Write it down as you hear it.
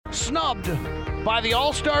Snubbed by the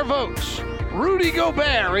All-Star votes, Rudy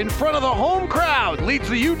Gobert in front of the home crowd leads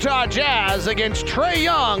the Utah Jazz against Trae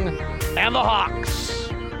Young and the Hawks.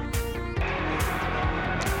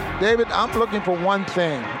 David, I'm looking for one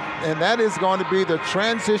thing, and that is going to be the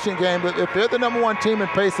transition game. If they're the number one team in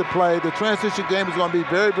pace of play, the transition game is going to be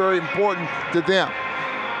very, very important to them.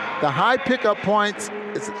 The high pickup points,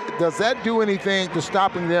 does that do anything to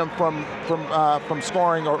stopping them from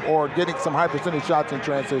scoring or getting some high percentage shots in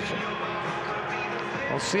transition?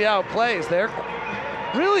 We'll see how it plays. They're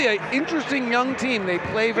really an interesting young team. They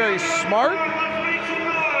play very smart.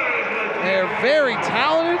 They're very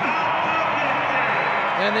talented.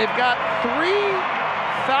 And they've got three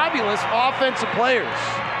fabulous offensive players.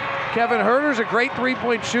 Kevin Huerter's a great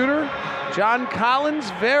three-point shooter. John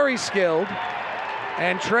Collins, very skilled.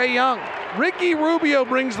 And Trae Young. Ricky Rubio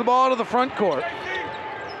brings the ball to the front court.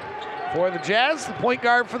 For the Jazz, the point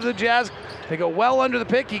guard for the Jazz, they go well under the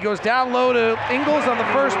pick. He goes down low to Ingles on the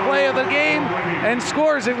first play of the game and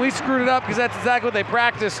scores it. We screwed it up because that's exactly what they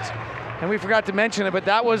practiced. And we forgot to mention it, but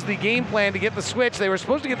that was the game plan to get the switch. They were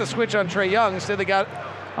supposed to get the switch on Trae Young. Instead, they got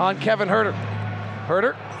on Kevin Huerter.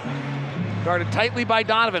 Huerter, guarded tightly by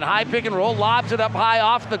Donovan. High pick and roll, lobs it up high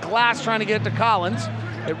off the glass, trying to get it to Collins.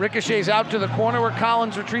 It ricochets out to the corner where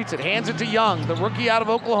Collins retreats it. Hands it to Young, the rookie out of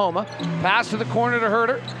Oklahoma. Pass to the corner to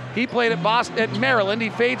Huerter. He played at Maryland.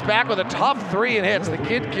 He fades back with a tough three and hits. The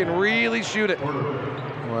kid can really shoot it.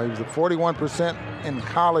 Well, he was at 41% in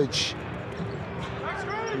college.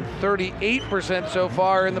 38% so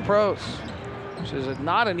far in the pros, which is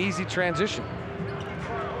not an easy transition.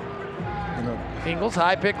 Ingles,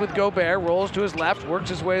 high pick with Gobert, rolls to his left, works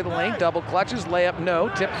his way to the lane, double clutches, layup no,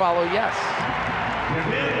 tip follow yes.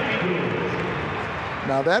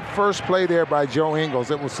 Now that first play there by Joe Ingles,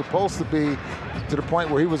 it was supposed to be to the point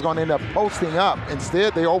where he was going to end up posting up.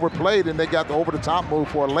 Instead, they overplayed and they got the over-the-top move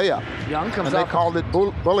for a layup. Young comes and up. They called it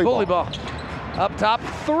bully ball. Up top,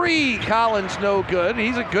 three. Collins no good.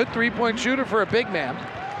 He's a good three-point shooter for a big man.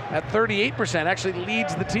 At 38%, actually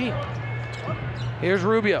leads the team. Here's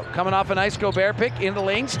Rubio coming off a nice Gobert pick in the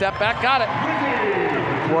lane, step back, got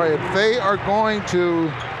it. Boy, if they are going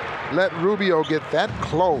to let Rubio get that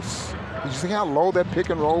close, did you see how low that pick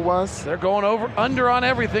and roll was? They're going under on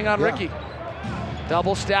everything on Ricky.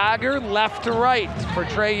 Double stagger, left to right for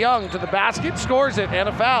Trae Young to the basket, scores it, and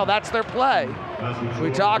a foul. That's their play.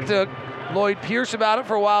 We talked to Lloyd Pierce about it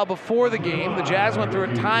for a while before the game. The Jazz went through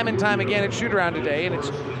it time and time again at shoot-around today, and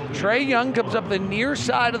it's Trae Young comes up the near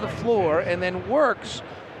side of the floor and then works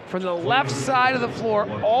from the left side of the floor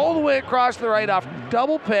all the way across the right off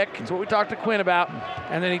double pick. It's what we talked to Quinn about.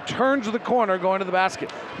 And then he turns to the corner going to the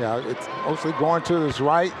basket. Yeah, it's mostly going to his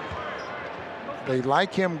right. They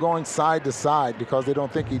like him going side to side because they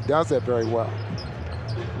don't think he does that very well.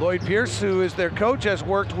 Lloyd Pierce, who is their coach, has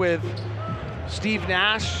worked with Steve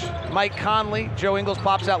Nash, Mike Conley. Joe Ingles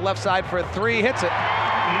pops out left side for a three, hits it.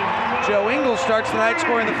 Joe Ingles starts the night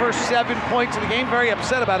scoring the first 7 points of the game. Very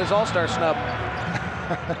upset about his All-Star snub.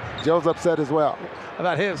 Joe's upset as well.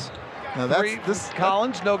 About his. Now this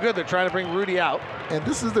Collins, no good. They're trying to bring Rudy out. And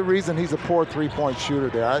this is the reason he's a poor three-point shooter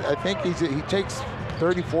there. I think he takes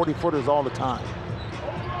 30, 40-footers all the time.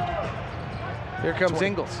 Here comes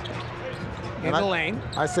Ingles. In the lane.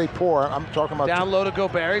 I say poor, I'm talking about... Down low to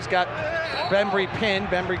Gobert. He's got Bembry pinned.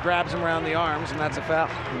 Bembry grabs him around the arms, and that's a foul.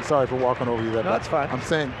 I'm sorry for walking over you there. No, that's fine. I'm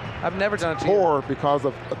saying... I've never done it to poor you. Because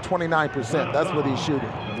of 29%. That's what he's shooting.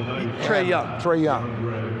 Trae Young. Trae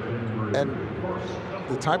Young. And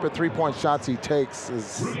the type of three-point shots he takes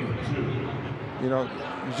is, you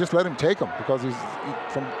just let him take them because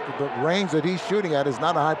from the range that he's shooting at is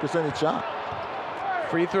not a high percentage shot.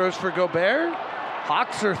 Free throws for Gobert.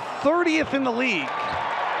 Hawks are 30th in the league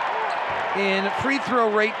in free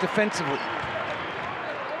throw rate defensively.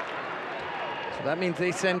 So that means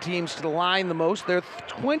they send teams to the line the most. They're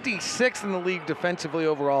 26th in the league defensively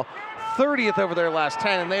overall, 30th over their last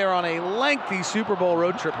 10, and they are on a lengthy Super Bowl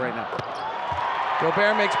road trip right now.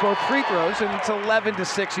 Gobert makes both free throws, and it's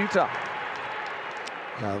 11-6 Utah.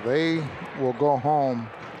 Now they will go home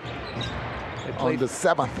on the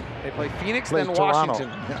 7th. They play Phoenix, then Washington,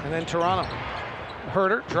 and then Toronto.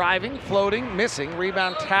 Huerter driving, floating, missing,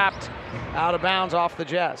 rebound tapped out of bounds off the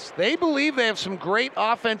Jazz. They believe they have some great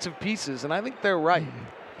offensive pieces, and I think they're right.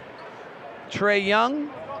 Trae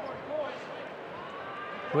Young,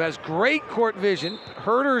 who has great court vision.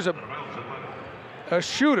 Huerter's a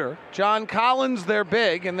shooter. John Collins, they're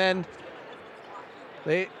big, and then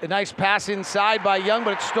a nice pass inside by Young,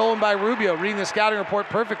 but it's stolen by Rubio, reading the scouting report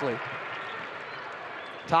perfectly.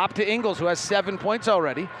 Top to Ingles, who has 7 points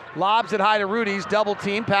already. Lobs it high to Rudy's, double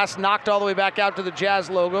team. Pass knocked all the way back out to the Jazz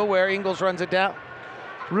logo where Ingles runs it down.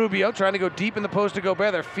 Rubio trying to go deep in the post to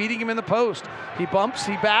Gobert. They're feeding him in the post. He bumps,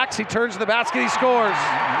 he backs, he turns to the basket, he scores.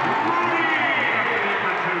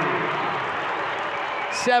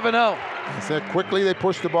 7-0. I said quickly they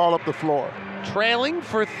push the ball up the floor. Trailing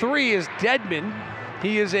for 3 is Dedmon.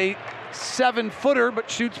 He is a 7-footer, but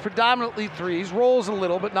shoots predominantly threes, rolls a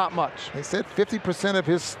little, but not much. They said 50% of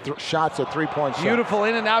his shots are three-point shots. Beautiful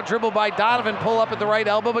in and out dribble by Donovan, pull up at the right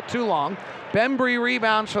elbow, but too long. Bembry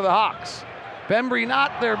rebounds for the Hawks. Bembry,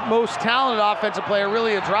 not their most talented offensive player,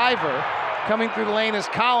 really a driver. Coming through the lane as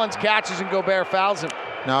Collins catches and Gobert fouls him.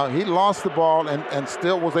 Now, he lost the ball and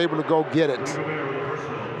still was able to go get it.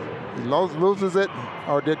 He loses it,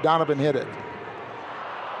 or did Donovan hit it?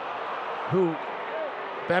 Who?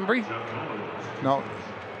 Bembry? No.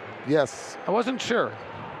 Yes. I wasn't sure.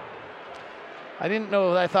 I didn't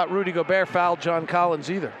know. I thought Rudy Gobert fouled John Collins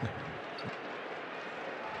either.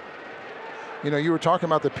 You know, you were talking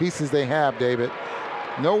about the pieces they have, David.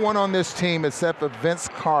 No one on this team except for Vince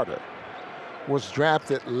Carter was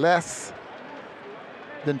drafted less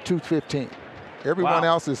than 215. Everyone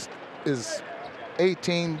else is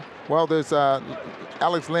 18. Well, there's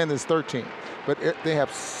Alex Len is 13. But they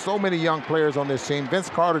have so many young players on this team.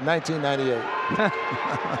 Vince Carter,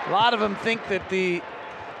 1998. A lot of them think that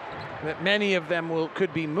many of them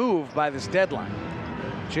could be moved by this deadline.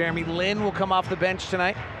 Jeremy Lin will come off the bench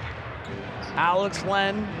tonight. Alex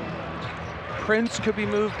Len, Prince could be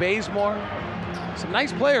moved, Bazemore. Some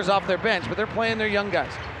nice players off their bench, but they're playing their young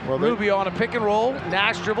guys. Well, Rubio on a pick and roll,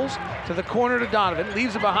 Nash dribbles to the corner to Donovan,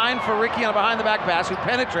 leaves it behind for Ricky on a behind the back pass, who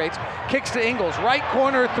penetrates, kicks to Ingles. Right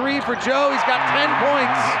corner 3 for Joe, he's got 10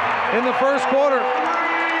 points in the first quarter.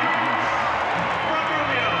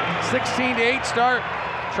 16-8 start.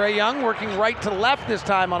 Trae Young working right to left this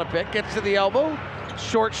time on a pick, gets to the elbow,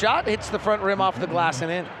 short shot, hits the front rim off the glass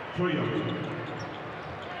and in.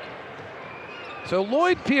 So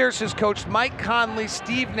Lloyd Pierce has coached Mike Conley,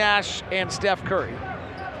 Steve Nash, and Steph Curry.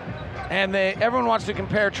 And everyone wants to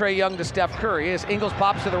compare Trae Young to Steph Curry as Ingles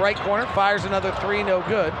pops to the right corner, fires another 3, no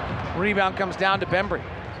good. Rebound comes down to Bembry.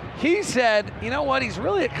 He said, you know what, he's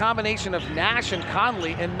really a combination of Nash and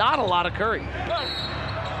Conley and not a lot of Curry.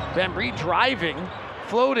 Bembry driving,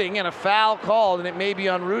 floating, and a foul called, and it may be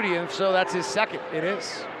on Rudy, and so that's his second. It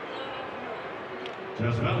is.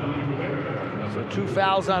 So 2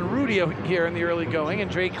 fouls on Rudy here in the early going, and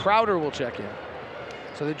Jay Crowder will check in.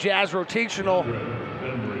 So the Jazz rotational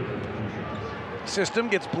system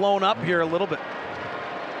gets blown up here a little bit.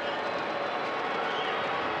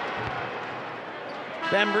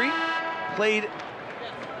 Bembry played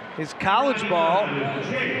his college ball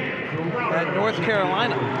at North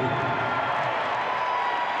Carolina.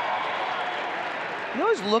 You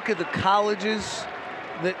always look at the colleges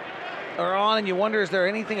that are on and you wonder, is there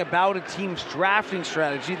anything about a team's drafting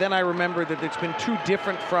strategy? Then I remember that it's been 2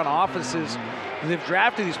 different front offices that have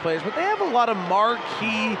drafted these players, but they have a lot of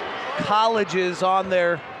marquee colleges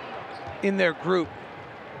in their group.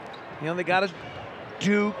 You know, they got a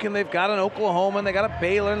Duke, and they've got an Oklahoma, and they got a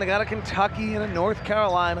Baylor, and they got a Kentucky, and a North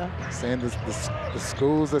Carolina. Saying the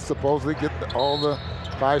schools that supposedly get all the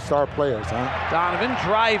 5-star players, huh? Donovan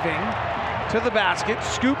driving to the basket,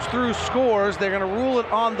 scoops through, scores. They're going to rule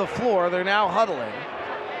it on the floor. They're now huddling.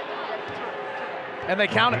 And they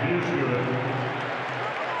count it.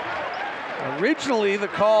 Originally, the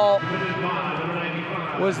call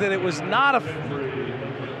was that it was not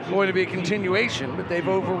going to be a continuation, but they've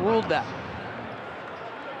overruled that.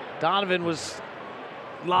 Donovan was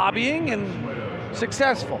lobbying and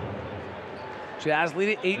successful. Jazz lead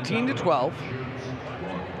it 18-12.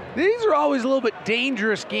 These are always a little bit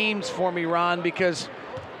dangerous games for me, Ron, because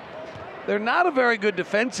they're not a very good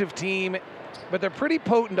defensive team, but they're pretty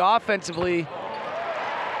potent offensively.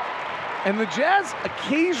 And the Jazz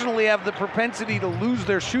occasionally have the propensity to lose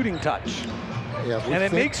their shooting touch. Yeah, and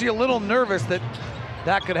it makes you a little nervous that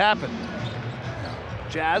that could happen.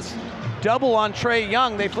 Jazz double on Trae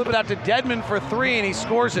Young. They flip it out to Dedmon for 3, and he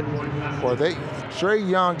scores it. Well, Trae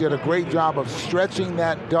Young did a great job of stretching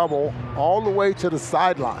that double all the way to the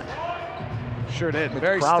sideline. Sure did.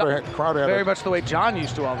 Very much the way John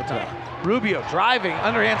used to all the time. Yeah. Rubio driving,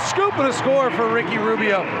 underhand scoop, and a score for Ricky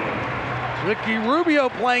Rubio. Ricky Rubio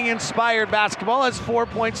playing inspired basketball, has 4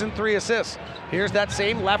 points and 3 assists. Here's that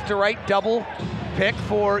same left to right double pick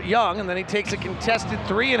for Young, and then he takes a contested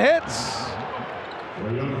 3 and hits.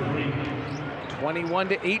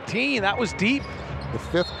 21-18, that was deep. The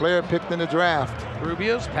 5th player picked in the draft.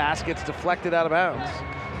 Rubio's pass gets deflected out of bounds.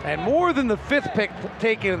 And more than the 5th pick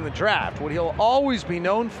taken in the draft, what he'll always be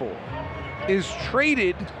known for is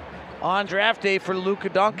traded on draft day for Luka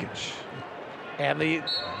Doncic. And the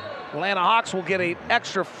Atlanta Hawks will get an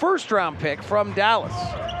extra first-round pick from Dallas.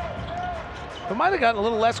 It might have gotten a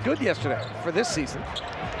little less good yesterday for this season.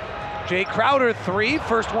 Jay Crowder, 3,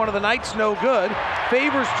 first one of the night's no good.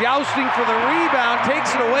 Favors jousting for the rebound,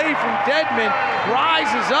 takes it away from Dedmon,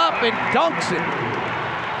 rises up and dunks it.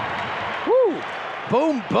 Woo!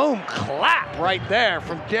 Boom, boom, clap right there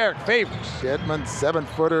from Derek Favors. Dedmon,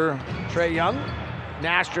 7-footer. Trae Young,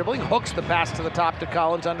 Nash dribbling, hooks the pass to the top to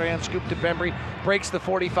Collins, underhand scoop to Bembry, breaks the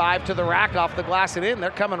 45 to the rack, off the glass and in. They're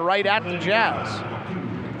coming right at the Jazz.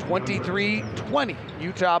 23-20,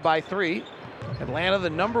 Utah by 3. Atlanta, the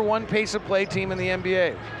 #1 pace of play team in the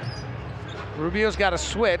NBA. Rubio's got a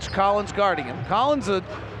switch, Collins guarding him. Collins, a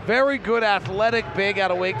very good athletic big out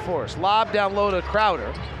of Wake Forest. Lob down low to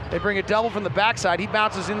Crowder. They bring a double from the backside. He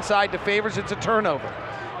bounces inside to Favors, it's a turnover.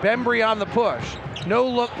 Bembry on the push. No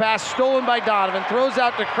look pass stolen by Donovan, throws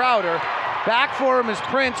out to Crowder. Back for him is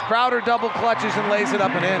Prince. Crowder double clutches and lays it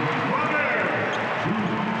up and in.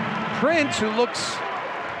 Prince, who looks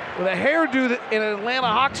with a hairdo that in an Atlanta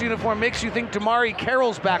Hawks uniform makes you think Damari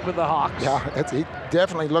Carroll's back with the Hawks. Yeah, he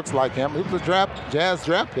definitely looks like him. He was a Jazz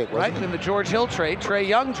draft pick, wasn't he? In the George Hill trade, Trae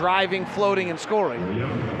Young driving, floating, and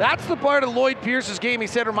scoring. That's the part of Lloyd Pierce's game he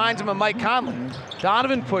said reminds him of Mike Conley.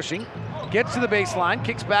 Donovan pushing, gets to the baseline,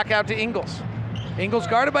 kicks back out to Ingles. Ingles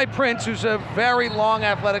guarded by Prince, who's a very long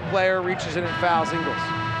athletic player, reaches in and fouls Ingles.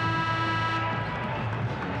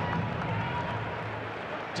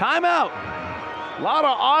 Timeout. A lot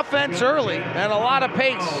of offense early and a lot of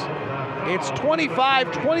pace. It's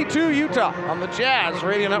 25-22 Utah on the Jazz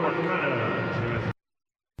Radio Network.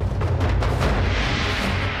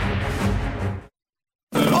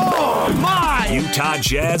 Oh my! Utah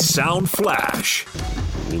Jazz Sound Flash.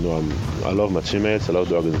 You know, I love my teammates. I love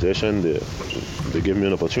the organization. They give me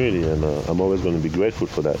an opportunity, and I'm always going to be grateful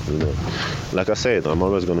for that. You know, like I said, I'm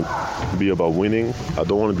always going to be about winning. I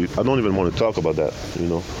don't even want to talk about that. You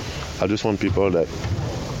know, I just want people that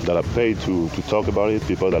are paid to talk about it,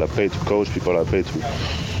 people that are paid to coach, people that are paid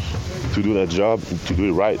to do that job, to do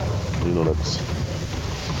it right. You know,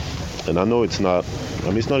 and I know it's not. I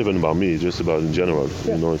mean, it's not even about me. It's just about in general.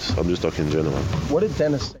 You know, I'm just talking in general. What did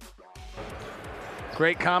Dennis say?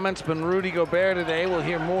 Great comments from Rudy Gobert today. We'll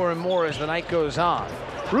hear more and more as the night goes on.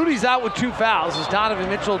 Rudy's out with 2 fouls as Donovan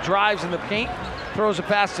Mitchell drives in the paint, throws a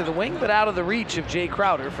pass to the wing, but out of the reach of Jay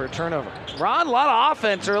Crowder for a turnover. Ron, a lot of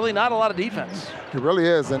offense early, not a lot of defense. It really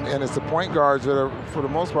is, and it's the point guards that are, for the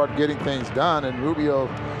most part, getting things done, and Rubio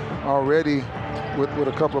already with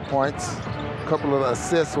a couple of points, a couple of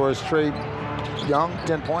assists, whereas Trae Young,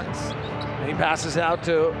 10 points. And he passes out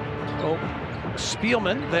to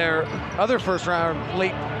Spielman, their other first-round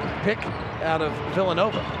late pick out of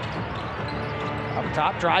Villanova. Up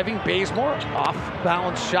top, driving, Bazemore,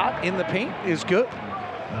 off-balance shot in the paint is good.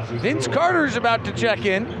 Vince Carter's about to check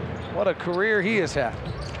in. What a career he has had.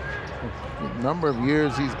 The number of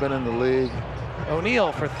years he's been in the league.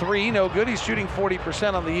 O'Neal for 3, no good. He's shooting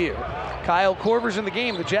 40% on the year. Kyle Korver's in the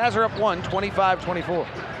game. The Jazz are up 1, 25-24.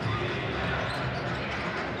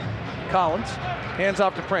 Collins, hands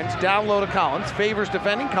off to Prince, down low to Collins. Favors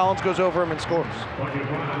defending, Collins goes over him and scores.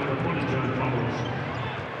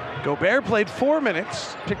 Gobert played 4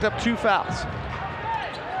 minutes, picked up 2 fouls.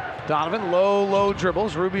 Donovan, low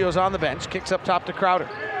dribbles. Rubio's on the bench, kicks up top to Crowder.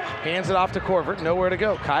 Hands it off to Korver, nowhere to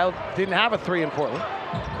go. Kyle didn't have a 3 in Portland.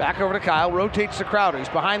 Back over to Kyle, rotates to Crowder. He's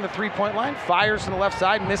behind the 3-point line, fires from the left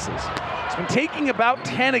side, misses. He's been taking about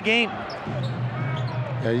 10 a game.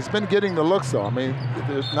 Yeah, he's been getting the looks, though. I mean,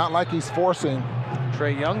 it's not like he's forcing.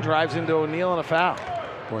 Trae Young drives into O'Neal and a foul.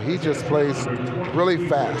 Well, he just plays really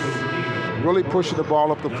fast, really pushing the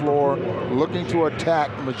ball up the floor, looking to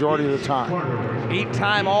attack the majority of the time.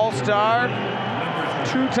 8-time All-Star,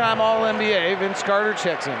 2-time All-NBA, Vince Carter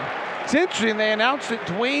checks in. It's interesting, they announced that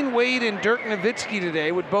Dwayne Wade and Dirk Nowitzki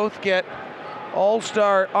today would both get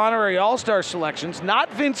honorary All-Star selections,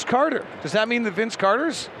 not Vince Carter. Does that mean that Vince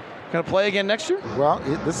Carter's going to play again next year? Well,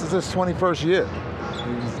 this is his 21st year,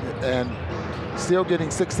 and still getting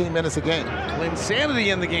 16 minutes a game. Linsanity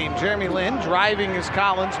in the game. Jeremy Lin driving as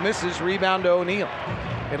Collins misses, rebound to O'Neal.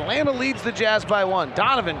 Atlanta leads the Jazz by 1.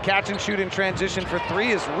 Donovan, catch and shoot in transition for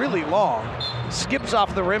 3 is really long. Skips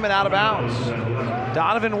off the rim and out of bounds.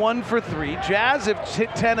 Donovan 1 for 3. Jazz have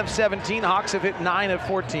hit 10 of 17. Hawks have hit 9 of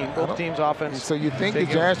 14. Both teams offense. So you think the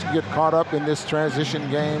Jazz can get caught up in this transition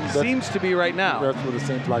game? Seems to be right now. That's what it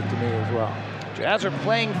seems like to me as well. Jazz are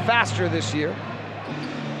playing faster this year.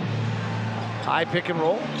 High pick and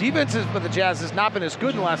roll. Defenses for the Jazz has not been as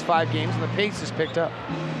good in the last 5 games, and the pace has picked up.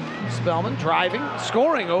 Spellman driving,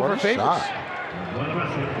 scoring over Favors.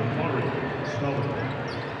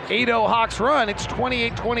 8-0 Hawks run. It's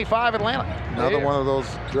 28-25 Atlanta. Another one of those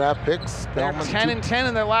draft picks. They're 10-10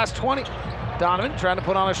 in their last 20. Donovan trying to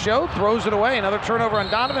put on a show, throws it away. Another turnover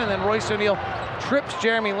on Donovan, and then Royce O'Neal trips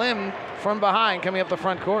Jeremy Lim from behind coming up the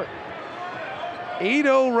front court.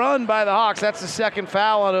 8-0 run by the Hawks. That's the second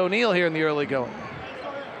foul on O'Neal here in the early going.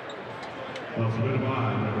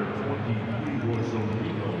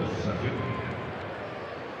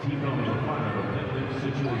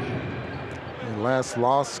 The last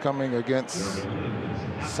loss coming against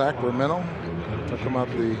Sacramento. Took them out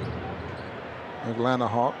the Atlanta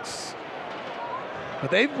Hawks.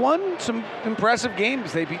 But they've won some impressive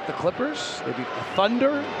games. They beat the Clippers. They beat the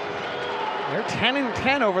Thunder. They're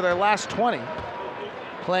 10-10 over their last 20,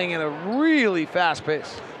 playing at a really fast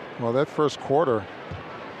pace. Well, that first quarter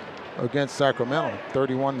against Sacramento,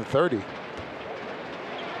 31-30.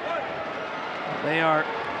 They are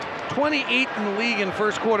 28th in the league in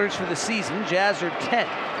first quarters for the season. Jazz are 10.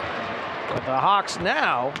 But the Hawks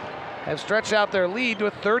now have stretched out their lead to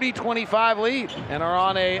a 30-25 lead and are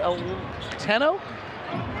on a 10-0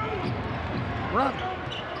 run.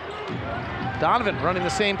 Donovan running the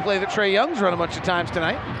same play that Trae Young's run a bunch of times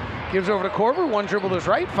tonight. Gives over to Korver, one dribble to his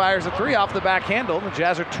right, fires a three off the back handle. The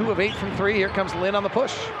Jazz are 2 of 8 from 3. Here comes Lin on the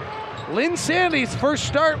push. Lin Sandy's first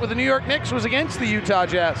start with the New York Knicks was against the Utah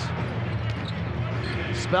Jazz.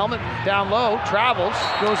 Spellman down low, travels,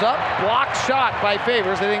 goes up, blocked shot by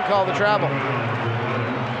Favors. They didn't call the travel.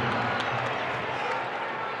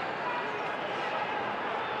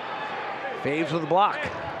 Faves with a block.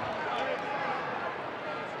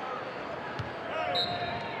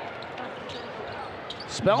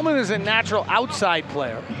 Spellman is a natural outside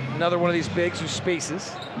player. Another one of these bigs who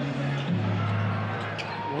spaces.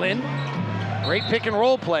 Lin, great pick and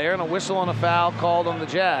roll player, and a whistle on a foul called on the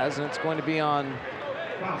Jazz, and it's going to be on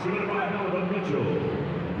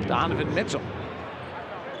Donovan Mitchell.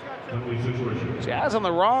 Jazz on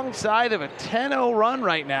the wrong side of a 10-0 run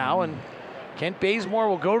right now, and Kent Bazemore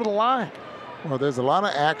will go to the line. Well, there's a lot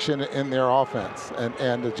of action in their offense,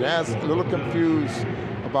 and the Jazz a little confused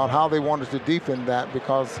about how they wanted to defend that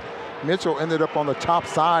because Mitchell ended up on the top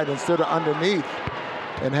side instead of underneath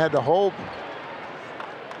and had to hold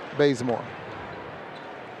Bazemore.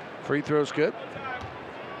 Free throw's good.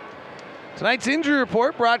 Tonight's injury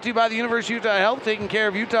report brought to you by the University of Utah Health, taking care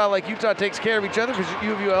of Utah like Utah takes care of each other. Visit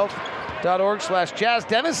uvuhealth.org/Jazz.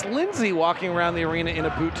 Dennis Lindsay walking around the arena in a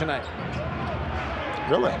boot tonight.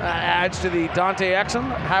 Really? Adds to the Dante Exum,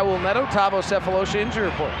 Howell Neto, Thabo Sefolosha injury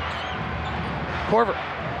report. Korver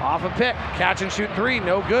off a pick, catch and shoot three,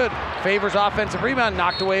 no good. Favors offensive rebound,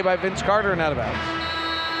 knocked away by Vince Carter and out of bounds.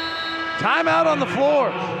 Timeout on the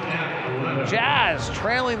floor. Jazz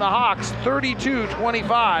trailing the Hawks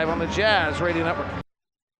 32-25 on the Jazz Radio Network.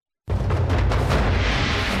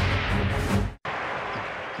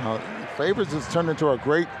 Favors has turned into a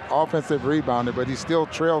great offensive rebounder, but he still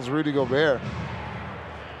trails Rudy Gobert.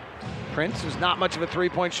 Prince, who's not much of a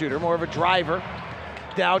three-point shooter, more of a driver.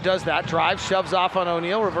 Dow does that, drives, shoves off on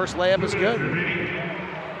O'Neal, reverse layup is good.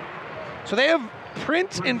 So they have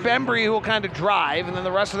Prince and Bembry who will kind of drive, and then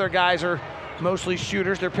the rest of their guys are mostly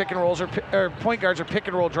shooters. Their pick and rolls or point guards are pick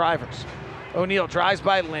and roll drivers. O'Neal drives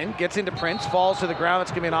by Lin, gets into Prince, falls to the ground.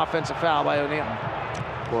 That's going to be an offensive foul by O'Neal.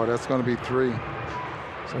 Boy, that's going to be 3.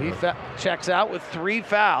 So he checks out with 3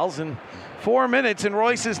 fouls in 4 minutes, and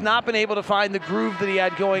Royce has not been able to find the groove that he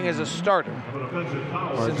had going as a starter.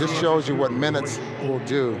 Well, it just shows you what minutes will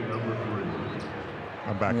do.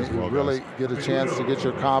 I'm back as well, really guys. get a chance to get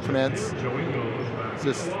your confidence.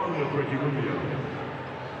 Just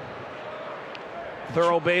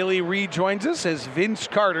Thurl Bailey rejoins us as Vince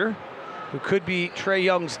Carter, who could be Trae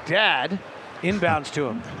Young's dad, inbounds to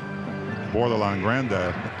him. Borderline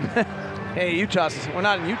granddad. Hey, Utah, we're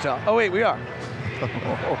not in Utah. Oh wait, we are.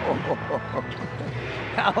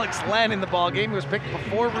 Alex Len in the ball game. He was picked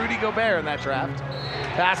before Rudy Gobert in that draft.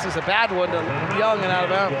 Passes a bad one to Young and out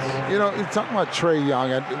of bounds. You know, you're talking about Trae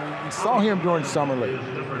Young. I saw him during Summer League.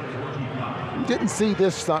 Didn't see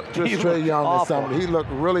this Trae Young in Summer League. He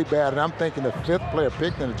looked really bad, and I'm thinking the 5th player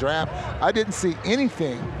picked in the draft. I didn't see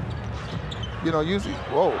anything. You know, usually,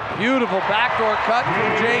 whoa. Beautiful backdoor cut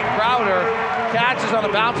from Jay Crowder. Catches on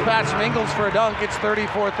a bounce pass from Ingles for a dunk. It's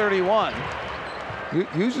 34-31.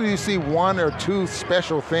 Usually you see 1 or 2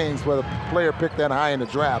 special things where the player picked that high in the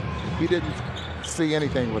draft. He didn't see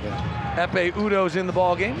anything with it. Epe Udo's in the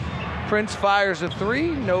ball game. Prince fires a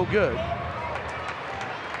 3, no good.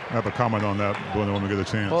 I have a comment on that when we get a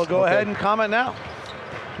chance. Well, go ahead and comment now.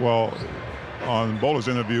 Well, on Bowler's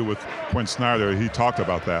interview with Quinn Snyder, he talked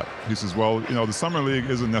about that. He says, well, you know, the Summer League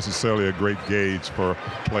isn't necessarily a great gauge for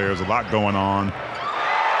players. A lot going on.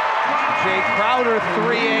 Jay Crowder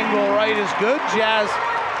three angle right is good. Jazz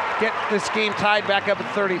get this game tied back up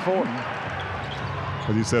at 34.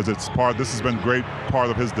 But he says this has been a great part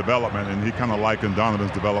of his development, and he kind of likened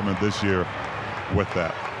Donovan's development this year with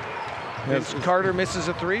that. As Carter misses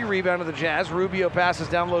a three, rebound to the Jazz. Rubio passes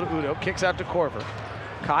down low to Udo, kicks out to Korver.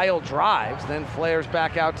 Kyle drives, then flares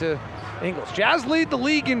back out to Ingles. Jazz lead the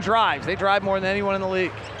league in drives. They drive more than anyone in the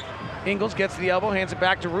league. Ingles gets the elbow, hands it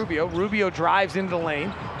back to Rubio. Rubio drives into the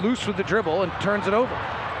lane, loose with the dribble, and turns it over.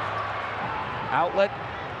 Outlet,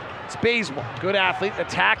 it's Bazemore, good athlete,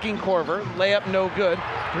 attacking Korver. Layup no good.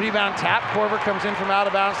 Rebound tap, Korver comes in from out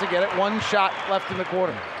of bounds to get it. One shot left in the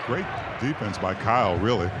quarter. Great defense by Kyle,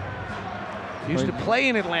 really. Used to play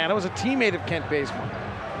in Atlanta, was a teammate of Kent Bazemore.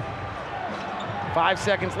 5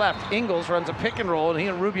 seconds left. Ingles runs a pick and roll, and he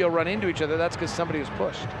and Rubio run into each other. That's because somebody was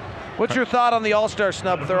pushed. What's your thought on the All-Star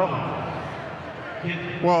snub, Thurl?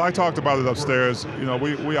 Well, I talked about it upstairs. You know,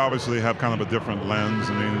 we obviously have kind of a different lens.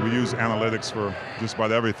 I mean, we use analytics for just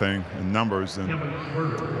about everything and numbers. And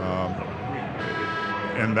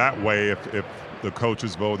in that way, if the coach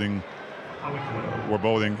is voting, we're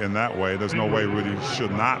voting in that way, there's no way Rudy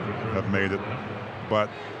should not have made it. But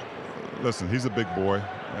listen, he's a big boy,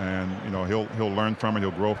 and you know he'll learn from it,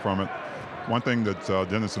 he'll grow from it. One thing that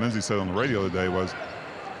Dennis Lindsey said on the radio today was,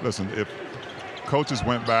 listen, if coaches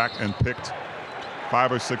went back and picked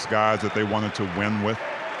 5 or 6 guys that they wanted to win with,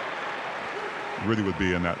 Rudy would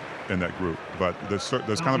be in that group. But there's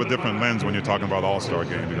kind of a different lens when you're talking about All-Star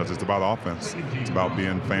game, because it's about offense. It's about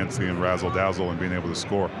being fancy and razzle-dazzle and being able to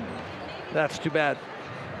score. That's too bad.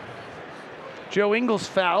 Joe Ingles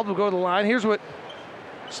fouled. We'll go to the line. Here's what,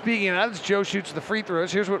 speaking of that, as Joe shoots the free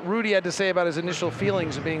throws, here's what Rudy had to say about his initial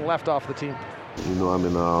feelings of being left off the team. You know, I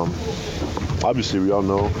mean, obviously we all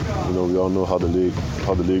know how the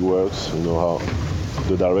league works. You know how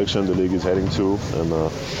the direction the league is heading to, and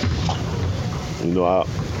you know,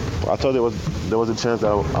 I thought there was a chance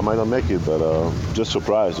that I might not make it, but just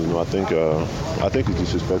surprised. You know, I think it's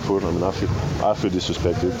disrespectful. I mean, I feel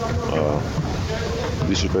disrespected.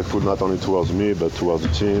 Disrespectful not only towards me, but towards the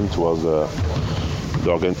team, towards the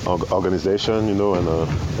organization, you know,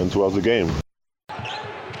 and towards the game.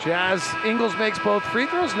 Jazz, Ingles makes both free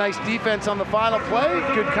throws. Nice defense on the final play.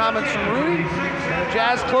 Good comments from Rudy.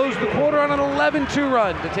 Jazz closed the quarter on an 11-2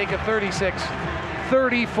 run to take a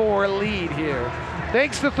 36-34 lead here.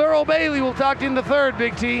 Thanks to Thurl Bailey. We'll talk to you in the third,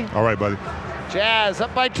 Big T. All right, buddy. Jazz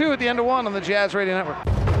up by 2 at the end of 1 on the Jazz Radio Network.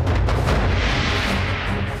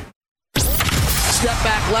 Step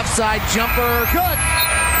back, left side jumper, good.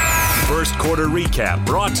 First quarter recap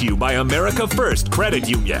brought to you by America First Credit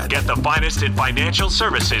Union. Get the finest in financial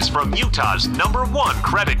services from Utah's #1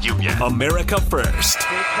 credit union, America First.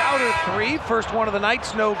 Jay Crowder three, first one of the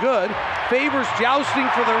night's no good. Favors jousting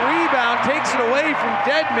for the rebound, takes it away from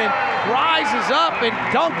Dedmon, rises up and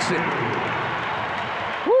dunks it.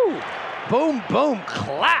 Woo! Boom, boom,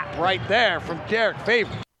 clap right there from Derek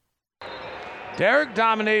Favors. Derek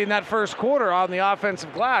dominating that first quarter on the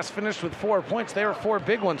offensive glass, finished with 4 points. They were 4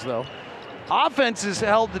 big ones, though. Offense is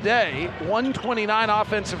held today. 129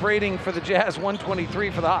 offensive rating for the Jazz, 123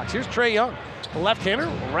 for the Hawks. Here's Trae Young, the left-hander,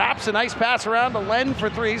 wraps a nice pass around to Len for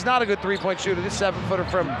 3. He's not a good three-point shooter. This 7-footer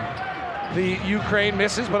from the Ukraine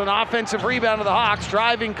misses, but an offensive rebound to the Hawks.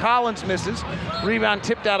 Driving Collins misses. Rebound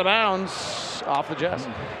tipped out of bounds off the Jazz.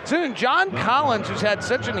 So John Collins, who's had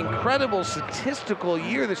such an incredible statistical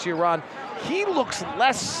year this year, Ron, he looks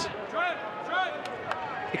less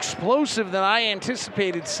explosive than I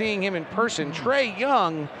anticipated seeing him in person. Trae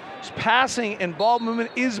Young's passing and ball movement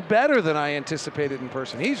is better than I anticipated in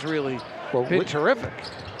person. He's really been terrific.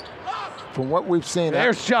 From what we've seen.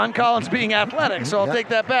 There's John Collins being athletic, so I'll take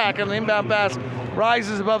that back. On the inbound pass,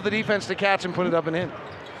 rises above the defense to catch and put it up and in.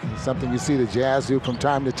 Something you see the Jazz do from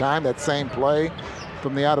time to time, that same play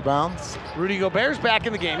from the out of bounds. Rudy Gobert's back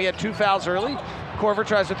in the game. He had 2 fouls early. Korver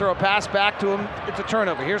tries to throw a pass back to him. It's a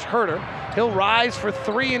turnover. Here's Herter. He'll rise for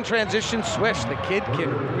 3 in transition, swish. The kid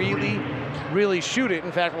can really, really shoot it.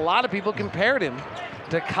 In fact, a lot of people compared him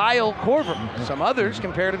to Kyle Korver. Some others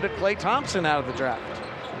compared him to Klay Thompson out of the draft.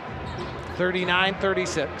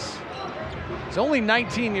 39-36. He's only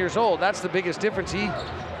 19 years old. That's the biggest difference. He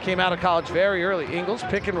came out of college very early. Ingles,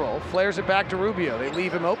 pick and roll, flares it back to Rubio. They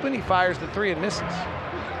leave him open. He fires the 3 and misses.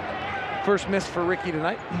 First miss for Ricky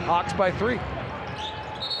tonight. Hawks by 3.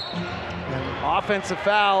 Offensive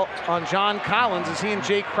foul on John Collins as he and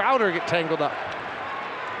Jay Crowder get tangled up.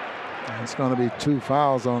 It's going to be 2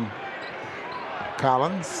 fouls on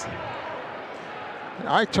Collins.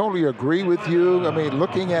 I totally agree with you. I mean,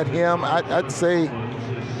 looking at him, I'd say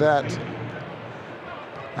that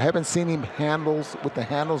I haven't seen him with the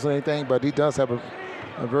handles or anything, but he does have a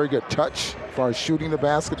a very good touch as far as shooting the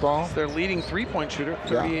basketball. It's their leading three-point shooter,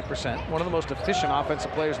 38%. One of the most efficient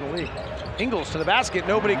offensive players in the league. Ingles to the basket.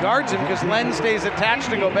 Nobody guards him because Len stays attached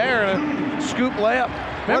to Gobert and a scoop layup.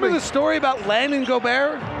 Remember the story about Len and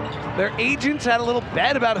Gobert? Their agents had a little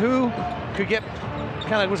bet about who could get,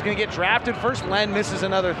 was going to get drafted first. Len misses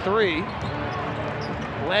another three.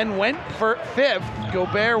 Len went for 5th.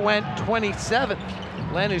 Gobert went 27th.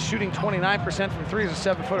 Len is shooting 29% from threes, a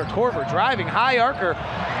 7-footer. Korver driving, high arcer,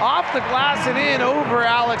 off the glass and in over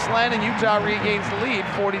Alex Len, and Utah regains the lead,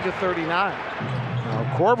 40-39.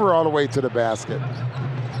 Now Korver all the way to the basket.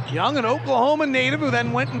 Young, an Oklahoma native who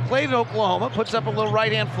then went and played in Oklahoma, puts up a little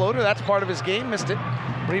right-hand floater. That's part of his game, missed it.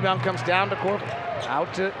 Rebound comes down to Korver.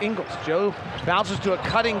 Out to Ingles. Joe bounces to a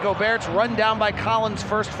cutting Gobert. It's run down by Collins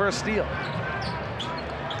first for a steal.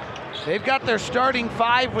 They've got their starting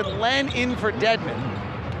 5 with Len in for Dedmon.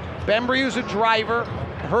 Bembry, who's a driver.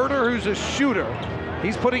 Herder, who's a shooter.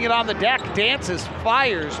 He's putting it on the deck, dances,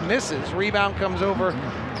 fires, misses. Rebound comes over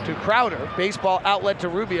to Crowder. Baseball outlet to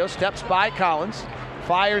Rubio, steps by Collins.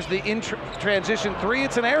 Fires the in-transition 3,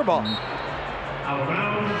 it's an air ball.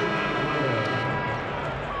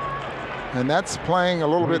 And that's playing a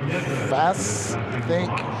little bit fast, I think.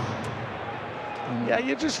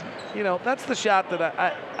 Yeah, that's the shot that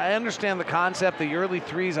I understand the concept. The early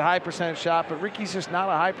 3 is a high percentage shot, but Ricky's just not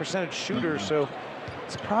a high percentage shooter, so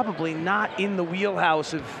it's probably not in the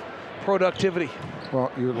wheelhouse of productivity.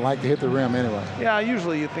 Well, you'd like to hit the rim anyway. Yeah,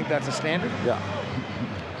 usually you think that's a standard. Yeah.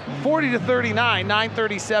 40-39,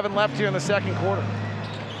 9:37 left here in the second quarter.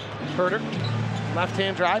 Herder,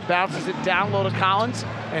 left-hand drive, bounces it down low to Collins,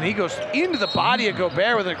 and he goes into the body of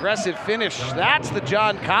Gobert with an aggressive finish. That's the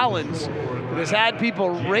John Collins that has had people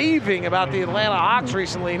raving about the Atlanta Hawks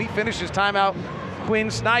recently, and he finishes timeout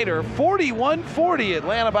Quinn Snyder. 41-40,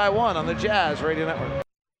 Atlanta by 1 on the Jazz Radio Network.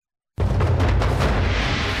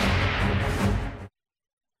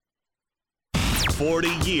 "40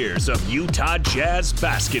 years of Utah Jazz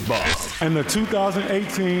basketball." And the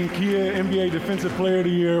 2018 Kia NBA Defensive Player of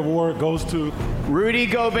the Year award goes to Rudy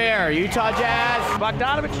Gobert, Utah Jazz.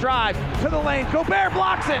 Bogdanovich drive to the lane. Gobert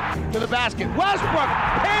blocks it to the basket. Westbrook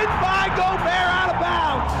pinned by Gobert out of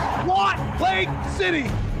bounds. What? Lake City.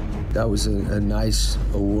 That was a nice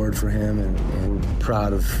award for him, and we're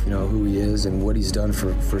proud of who he is and what he's done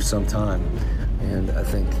for some time. And I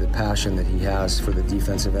think the passion that he has for the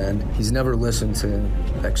defensive end, he's never listened to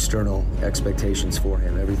external expectations for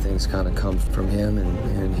him. Everything's kind of come from him,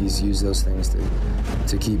 and he's used those things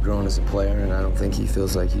to keep growing as a player, and I don't think he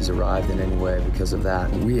feels like he's arrived in any way because of that.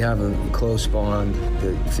 We have a close bond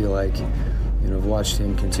that I feel like, I've watched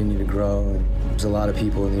him continue to grow, and there's a lot of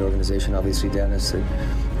people in the organization, obviously Dennis, that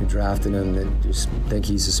who drafted him, that just think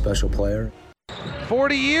he's a special player.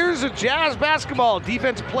 40 years of Jazz basketball.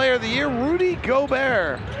 Defensive Player of the Year, Rudy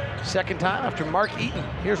Gobert. Second time after Mark Eaton.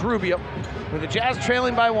 Here's Rubio with the Jazz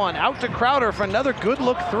trailing by 1. Out to Crowder for another good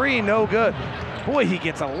look 3, no good. Boy, he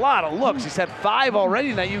gets a lot of looks. He's had 5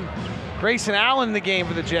 already. Now Grayson Allen in the game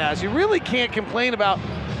for the Jazz. You really can't complain about,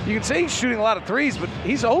 you can say he's shooting a lot of 3s, but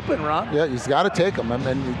he's open, Ron. Yeah, he's got to take them. I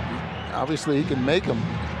mean, obviously he can make them,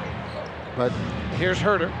 but here's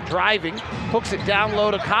Herder driving, hooks it down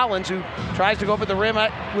low to Collins, who tries to go up at the rim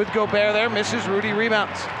with Gobert there, misses. Rudy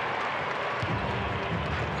rebounds.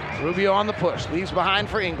 Rubio on the push, leaves behind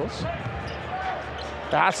for Ingles.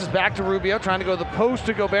 Passes back to Rubio, trying to go to the post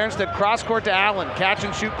to Gobert, instead cross court to Allen. Catch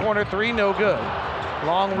and shoot corner 3, no good.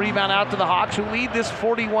 Long rebound out to the Hawks, who lead this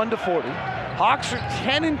 41-40. Hawks are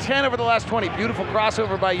 10-10 over the last 20. Beautiful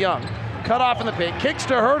crossover by Young. Cut off in the paint, kicks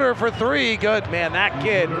to Herder for 3. Good, man, that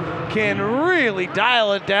kid can really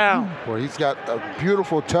dial it down. Well, he's got a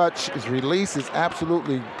beautiful touch. His release is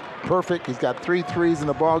absolutely perfect. He's got 3 threes in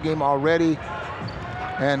the ball game already,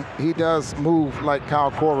 and he does move like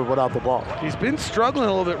Kyle Korver without the ball. He's been struggling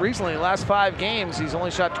a little bit recently. The last 5 games, he's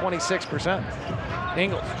only shot 26%.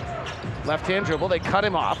 Ingles, left-hand dribble, they cut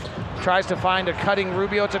him off. Tries to find a cutting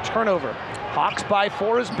Rubio, it's a turnover. Hawks by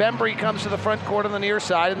 4 as Bembry comes to the front court on the near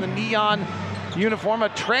side in the neon uniform. A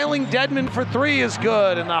trailing Dedmon for 3 is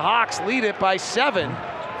good, and the Hawks lead it by 7,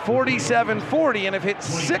 47-40, and have hit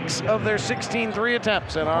 6 of their 16 3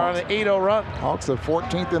 attempts and are on an 8-0 run. Hawks are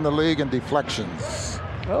 14th in the league in deflections.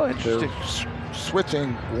 Oh, interesting. They're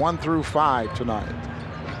switching 1 through 5 tonight.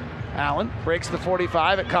 Allen breaks the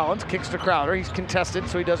 45 at Collins, kicks to Crowder. He's contested,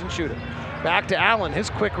 so he doesn't shoot it. Back to Allen. His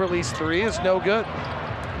quick release 3 is no good.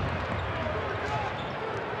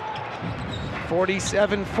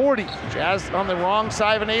 47-40. Jazz on the wrong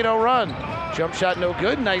side of an 8-0 run. Jump shot no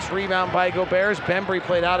good. Nice rebound by Gobert as Bembry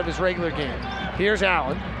played out of his regular game. Here's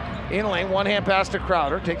Allen. In lane, one-hand pass to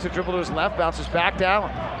Crowder. Takes a dribble to his left, bounces back to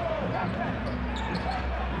Allen.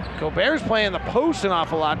 Gobert's playing the post an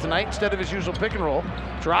awful lot tonight instead of his usual pick and roll.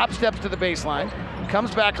 Drop steps to the baseline,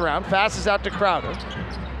 comes back around, passes out to Crowder.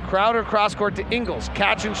 Crowder cross court to Ingles.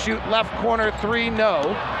 Catch and shoot left corner 3, no.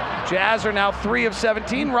 Jazz are now 3 of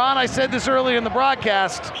 17. Ron, I said this earlier in the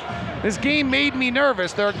broadcast. This game made me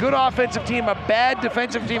nervous. They're a good offensive team, a bad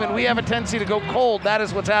defensive team, and we have a tendency to go cold. That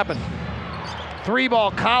is what's happened. 3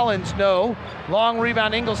 ball, Collins, no. Long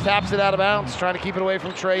rebound, Ingles taps it out of bounds, trying to keep it away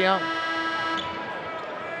from Trae Young.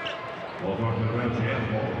 So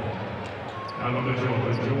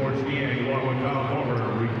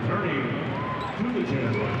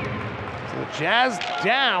the Jazz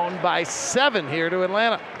down by 7 here to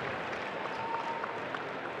Atlanta.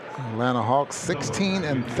 Atlanta Hawks 16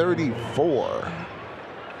 and 34.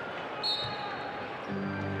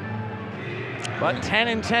 But 10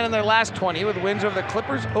 and 10 in their last 20 with wins over the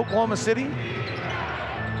Clippers, Oklahoma City.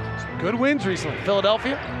 Some good wins recently.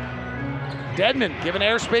 Philadelphia. Dedmon given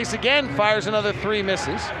airspace again, fires another 3,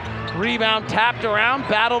 misses. Rebound tapped around,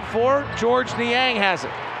 battled for. George Niang has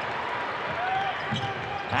it.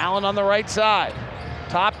 Allen on the right side.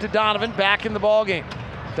 Top to Donovan, back in the ball game.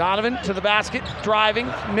 Donovan to the basket, driving,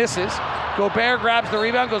 misses. Gobert grabs the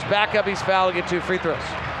rebound, goes back up, he's fouled, get 2 free throws.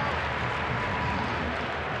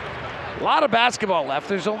 A lot of basketball left.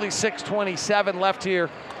 There's only 6:27 left here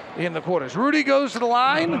in the quarters. Rudy goes to the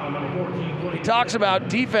line. He talks about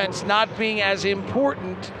defense not being as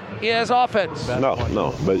important as offense.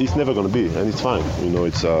 No, but it's never going to be, and it's fine. You know,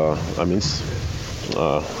 it's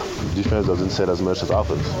defense doesn't say as much as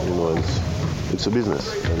offense. You know, it's a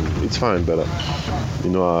business, and it's fine. But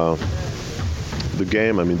the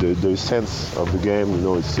game, I mean, the sense of the game, you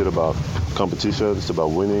know, it's still about competition. It's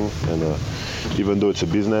about winning, and even though it's a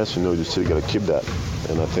business, you know, you still got to keep that.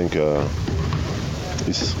 And I think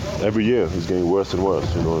it's every year it's getting worse and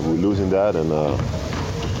worse. You know, we're losing that, and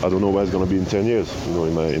I don't know where it's going to be in 10 years. You know,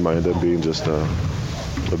 it might end up being just a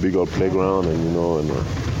big old playground, and you know, and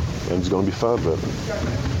it's going to be fun. But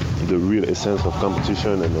the real essence of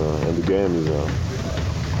competition and the game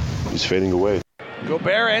is fading away.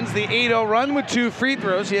 Gobert ends the 8-0 run with 2 free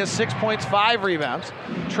throws. He has 6 points, 5 rebounds.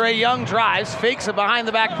 Trae Young drives, fakes a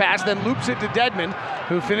behind-the-back pass, then loops it to Dedmon,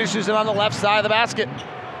 who finishes it on the left side of the basket.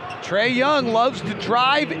 Trae Young loves to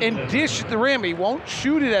drive and dish at the rim. He won't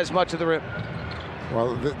shoot it as much at the rim.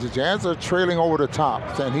 Well, the Jazz are trailing over the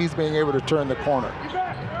top, and he's being able to turn the corner.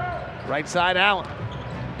 Right side, Allen.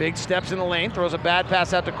 Big steps in the lane, throws a bad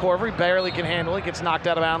pass out to Korver. He barely can handle it, gets knocked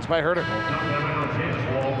out of bounds by Herter.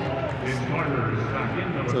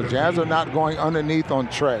 So Jazz are not going underneath on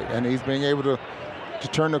Trae, and he's being able to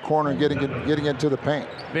turn the corner and getting into the paint.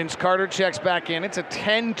 Vince Carter checks back in. It's a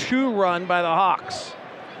 10-2 run by the Hawks.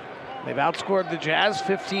 They've outscored the Jazz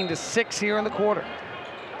 15-6 here in the quarter.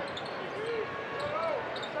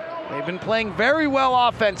 They've been playing very well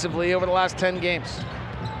offensively over the last 10 games.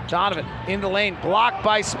 Donovan in the lane, blocked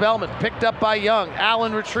by Spellman, picked up by Young.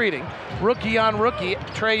 Allen retreating, rookie on rookie.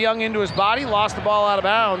 Trae Young into his body, lost the ball out of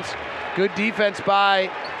bounds. Good defense by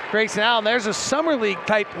Grayson Allen. There's a summer league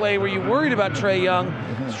type play where you worried about Trae Young.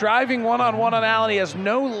 He's driving one-on-one on Allen. He has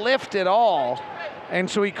no lift at all, and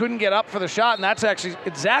so he couldn't get up for the shot, and that's actually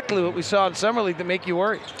exactly what we saw in summer league that make you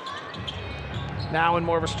worry. Now in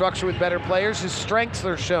more of a structure with better players, his strengths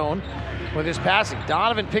are shown with his passing.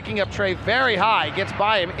 Donovan picking up Trae very high, gets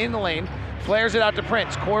by him in the lane, flares it out to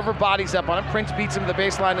Prince. Korver bodies up on him. Prince beats him to the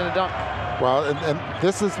baseline in a dunk. Well, and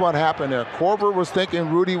this is what happened there. Korver was thinking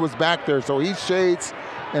Rudy was back there, so he shades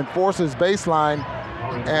and forces baseline,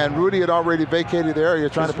 and Rudy had already vacated the area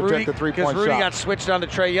trying to protect the three-point shot. Because Rudy got switched on to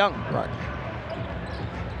Trae Young. Right.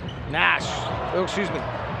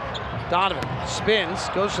 Donovan spins,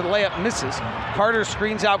 goes to the layup, misses. Carter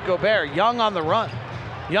screens out Gobert. Young on the run.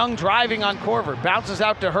 Young driving on Korver, bounces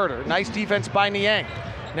out to Herter. Nice defense by Niang.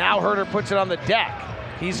 Now Herter puts it on the deck.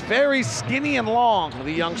 He's very skinny and long,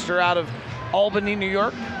 the youngster out of Albany, New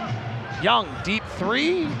York. Young, deep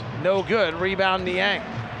 3, no good. Rebound Niang.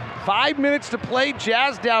 5 minutes to play,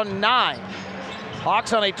 Jazz down 9.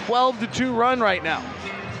 Hawks on a 12-2 run right now.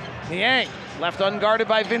 Niang, left unguarded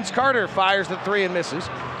by Vince Carter, fires the 3 and misses.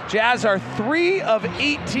 Jazz are 3 of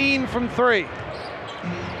 18 from 3.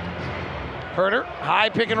 Herter, high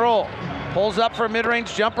pick and roll. Pulls up for a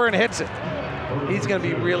mid-range jumper and hits it. He's going to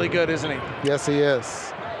be really good, isn't he? Yes, he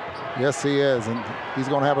is. Yes, he is. And he's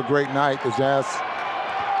going to have a great night. The Jazz,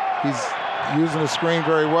 he's using the screen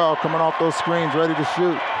very well, coming off those screens, ready to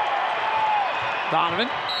shoot. Donovan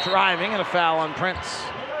driving and a foul on Prince.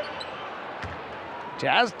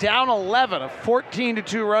 Jazz down 11, a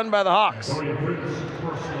 14-2 run by the Hawks.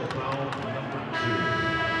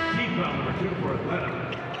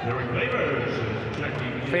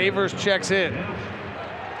 Favors checks in.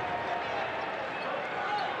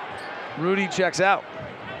 Rudy checks out.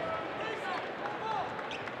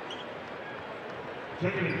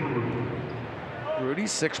 Rudy,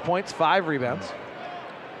 6 points, 5 rebounds.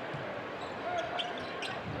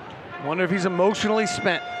 Wonder if he's emotionally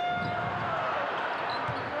spent.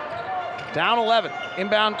 Down 11,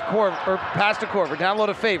 inbound Korver, or pass to Korver, down low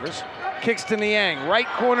to Favors. Kicks to Niang, right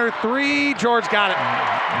corner 3, George got it.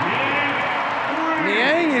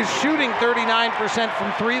 Niang is shooting 39%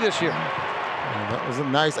 from 3 this year. That was a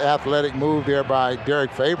nice athletic move there by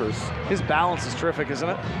Derek Favors. His balance is terrific, isn't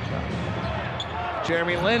it?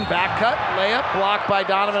 Jeremy Lin, back cut, layup, blocked by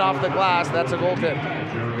Donovan off the glass. That's a goal kick.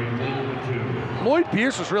 Lloyd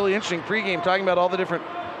Pierce was really interesting pregame, talking about all the different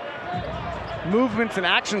movements and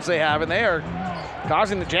actions they have, and they are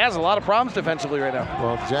causing the Jazz a lot of problems defensively right now.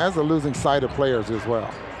 Well, Jazz are losing sight of players as well.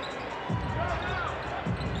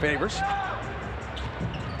 Favors.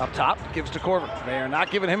 Up top, gives to Korver. They are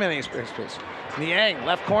not giving him any space. Niang,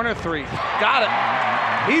 left corner 3. Got it.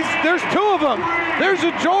 There's 2 of them. There's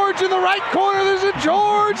a George in the right corner. There's a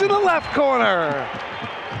George in the left corner.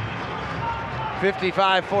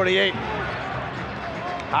 55-48.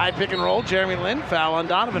 High pick and roll. Jeremy Lin, foul on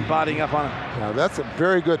Donovan, bodying up on him. Now that's a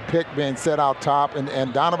very good pick being set out top,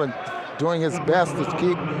 and Donovan doing his best to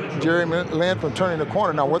keep Jeremy Lin from turning the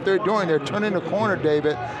corner. Now what they're doing, they're turning the corner,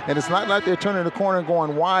 David, and it's not like they're turning the corner and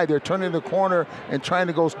going wide. They're turning the corner and trying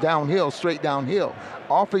to go downhill, straight downhill.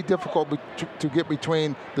 Awfully difficult to get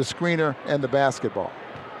between the screener and the basketball.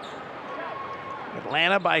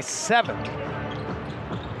 Atlanta by 7.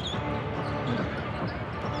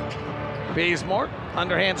 Bazemore,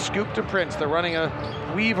 underhand scoop to Prince. They're running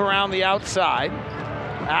a weave around the outside.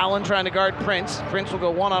 Allen trying to guard Prince. Prince will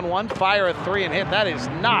go one-on-one, fire a 3 and hit. That is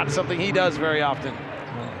not something he does very often.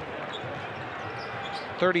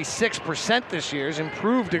 36% this year, has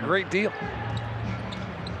improved a great deal.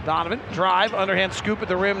 Donovan, drive, underhand scoop at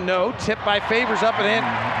the rim, no. Tip by Favors, up and in.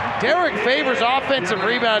 Derek Favors' offensive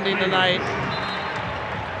rebounding tonight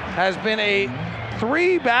has been a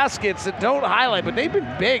 3 baskets that don't highlight, but they've been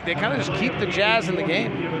big. They kind of just keep the Jazz in the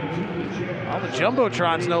game. All the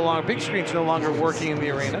Jumbotrons no longer, big screen's no longer working in the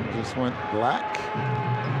arena. Just went black.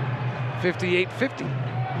 58-50.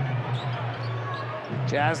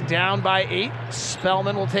 Jazz down by 8.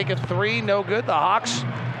 Spellman will take a 3, no good. The Hawks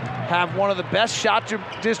have one of the best shot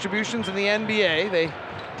distributions in the NBA. They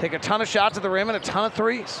take a ton of shots at the rim and a ton of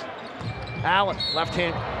 3s. Allen, left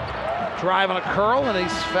hand, drive on a curl, and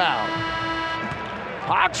he's fouled.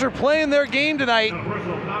 Hawks are playing their game tonight.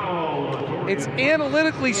 It's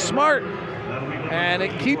analytically smart, and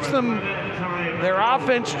it keeps their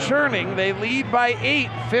offense churning. They lead by 8,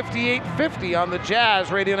 58-50 on the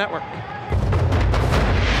Jazz Radio Network.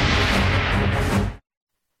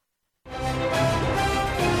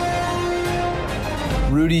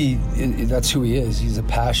 Rudy, that's who he is. He's a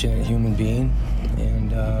passionate human being,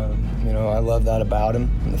 and I love that about him.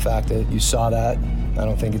 And the fact that you saw that, I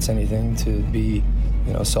don't think it's anything to be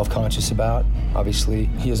self-conscious about. Obviously,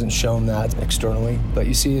 he hasn't shown that externally, but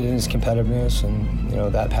you see it in his competitiveness, and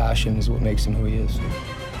that passion is what makes him who he is.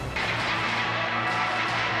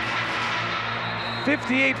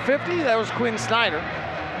 58-50, that was Quinn Snyder.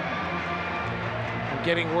 I'm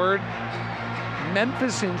getting word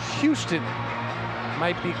Memphis and Houston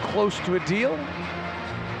might be close to a deal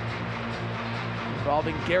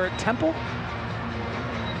involving Garrett Temple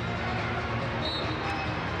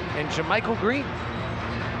and JaMychal Green.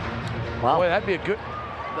 Wow. Boy, that'd be a good...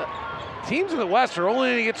 The teams in the West are only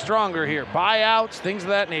going to get stronger here. Buyouts, things of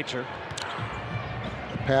that nature.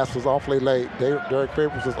 The pass was awfully late. Derek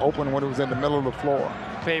Favors was open when it was in the middle of the floor.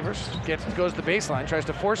 Favors goes to the baseline, tries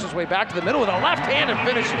to force his way back to the middle with a left hand and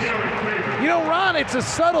finishes. Ron, it's a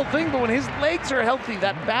subtle thing, but when his legs are healthy,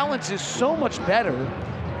 that balance is so much better.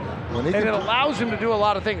 And it allows him to do a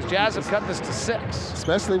lot of things. Jazz have cut this to 6.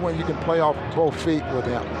 Especially when you can play off both feet with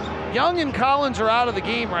him. Young and Collins are out of the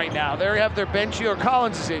game right now. They have their bench here.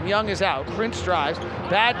 Collins is in. Young is out. Prince drives.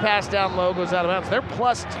 Bad pass down low, goes out of bounds. They're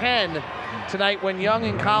plus 10 tonight when Young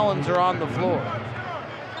and Collins are on the floor.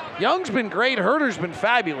 Young's been great. Herter's been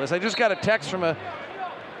fabulous. I just got a text from a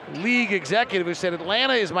league executive who said,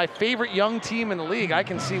 Atlanta is my favorite young team in the league. I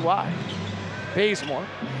can see why. Bazemore,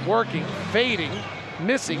 working, fading,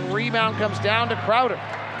 missing. Rebound comes down to Crowder.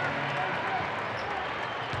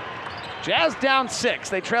 Jazz down 6.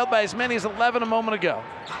 They trailed by as many as 11 a moment ago.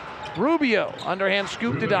 Rubio, underhand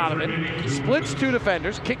scoop to Donovan. Splits 2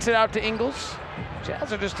 defenders, kicks it out to Ingles.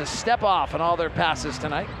 Jazz are just a step off on all their passes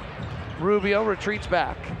tonight. Rubio retreats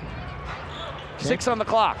back. 6 on the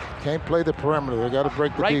clock. Can't play the perimeter. They got to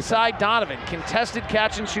break the right defense. Side Donovan. Contested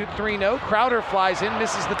catch and shoot 3, no. Crowder flies in,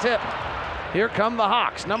 misses the tip. Here come the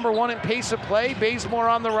Hawks. Number 1 in pace of play. Bazemore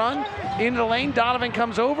on the run. Into the lane. Donovan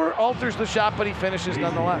comes over, alters the shot, but he finishes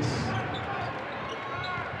nonetheless.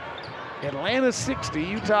 Atlanta 60,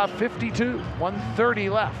 Utah 52.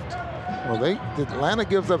 1:30 left. Well, Atlanta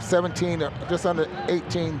gives up 17, just under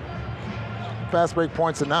 18 fast break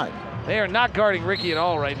points a night. They are not guarding Ricky at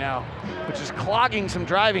all right now, which is clogging some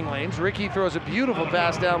driving lanes. Ricky throws a beautiful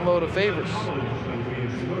pass down low to Favors.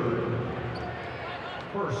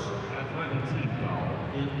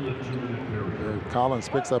 Collins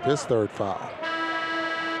picks up his 3rd foul.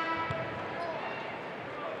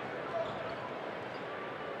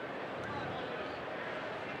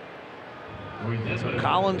 So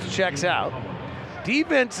Collins checks out.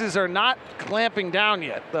 Defenses are not clamping down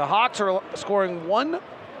yet. The Hawks are scoring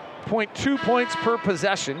 1.2 points per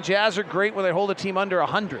possession. Jazz are great when they hold a team under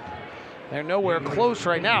 100. They're nowhere close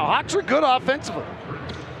right now. Hawks are good offensively.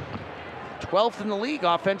 12th in the league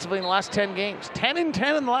offensively in the last 10 games. 10 and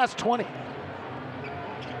 10 in the last 20.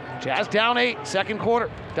 Jazz down 8, second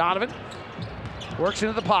quarter. Donovan works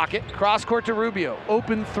into the pocket. Cross court to Rubio.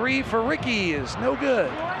 Open 3 for Ricky is no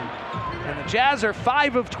good. And the Jazz are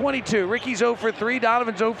 5 of 22. Ricky's 0 for 3,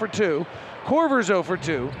 Donovan's 0 for 2. Korver's 0 for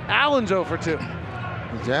 2, Allen's 0 for 2.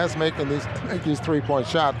 The Jazz making these 3-point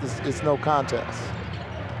shots, it's no contest.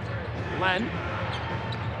 Len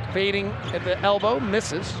fading at the elbow,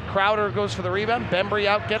 misses. Crowder goes for the rebound. Bembry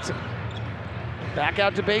out, gets it. Back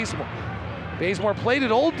out to Bazemore. Bazemore played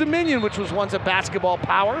at Old Dominion, which was once a basketball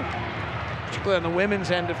power, particularly on the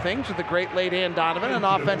women's end of things, with a great late hand Donovan, an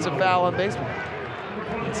offensive foul on Bazemore.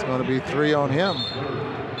 It's going to be 3 on him.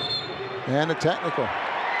 And a technical.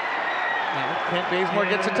 Now, Kent Bazemore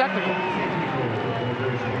gets a technical.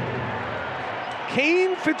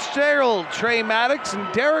 Kane Fitzgerald, Trey Maddox,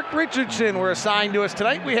 and Derek Richardson were assigned to us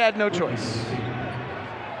tonight. We had no choice.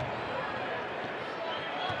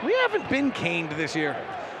 We haven't been caned this year.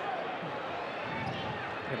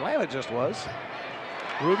 Atlanta just was.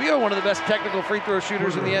 Rubio, one of the best technical free throw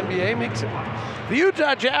shooters in the NBA, makes it. The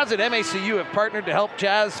Utah Jazz and MACU have partnered to help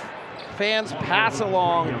Jazz fans pass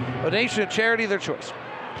along a donation to charity of their choice.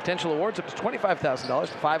 Potential awards up to $25,000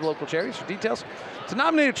 to 5 local charities. For details, to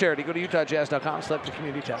nominate a charity, go to utahjazz.com, select the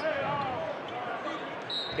community tab.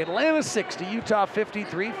 Atlanta 60, Utah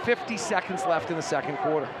 53, 50 seconds left in the second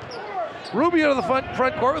quarter. Rubio to the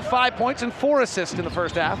front court with 5 points and 4 assists in the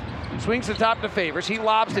first half. Swings to the top to Favors. He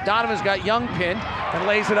lobs to Donovan's got Young pinned and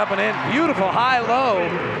lays it up and in. Beautiful high-low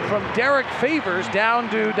from Derek Favors down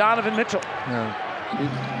to Donovan Mitchell. Yeah.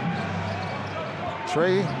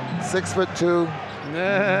 Trey, 6'2",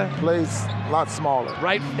 plays a lot smaller.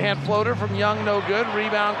 Right hand floater from Young, no good.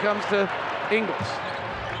 Rebound comes to Ingles.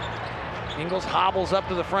 Ingles hobbles up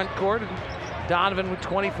to the front court. And Donovan, with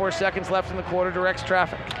 24 seconds left in the quarter, directs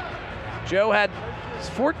traffic. Joe had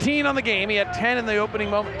 14 on the game. He had 10 in the opening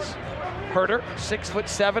moments. Herter,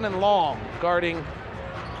 6'7" and long, guarding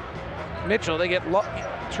Mitchell. They get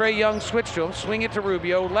Trey Young switch to him, swing it to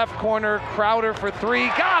Rubio. Left corner, Crowder for 3.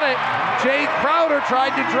 Got it! Jay Crowder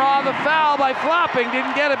tried to draw the foul by flopping.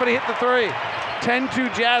 Didn't get it, but he hit the 3.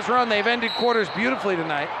 10-2 Jazz run. They've ended quarters beautifully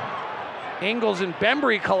tonight. Ingles and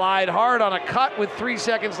Bembry collide hard on a cut with 3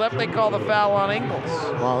 seconds left. They call the foul on Ingles.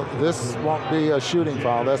 Well, this won't be a shooting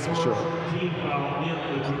foul, that's for sure.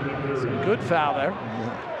 Good foul there.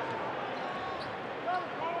 Yeah.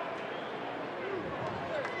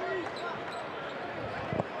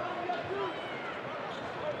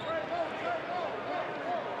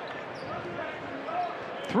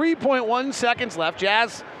 .1 seconds left.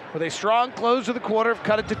 Jazz, with a strong close to the quarter, have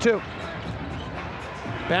cut it to 2.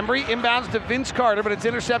 Bembry inbounds to Vince Carter, but it's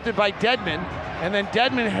intercepted by Dedmon. And then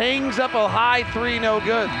Dedmon hangs up a high 3, no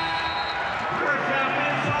good.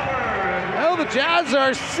 Well, the Jazz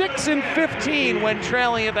are 6-15 when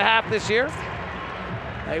trailing at the half this year.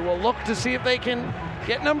 They will look to see if they can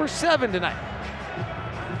get number 7 tonight.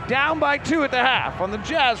 Down by 2 at the half on the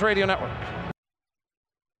Jazz Radio Network.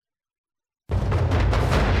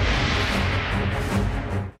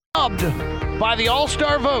 Dubbed by the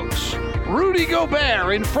All-Star votes, Rudy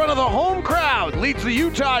Gobert in front of the home crowd leads the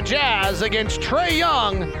Utah Jazz against Trae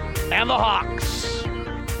Young and the Hawks.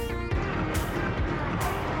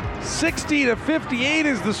 60-58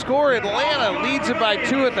 is the score. Atlanta leads it by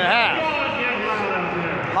 2 at the half.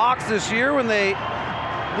 Hawks this year, when they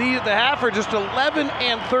lead at the half, are just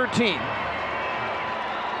 11-13.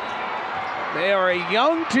 They are a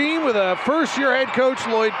young team with a first-year head coach,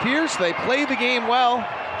 Lloyd Pierce. They play the game well.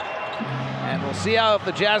 And we'll see how if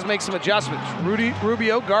the Jazz make some adjustments.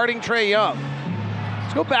 Rubio guarding Trae Young.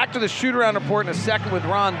 Let's go back to the shoot-around report in a second with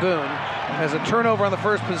Ron Boone. As a turnover on the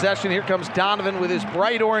first possession, here comes Donovan with his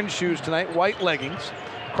bright orange shoes tonight, white leggings.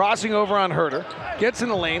 crossing over on Huerter, gets in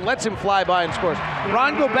the lane, lets him fly by and scores.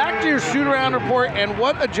 Ron, go back to your shoot-around report, and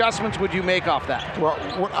what adjustments would you make off that? Well,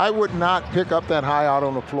 I would not pick up that high out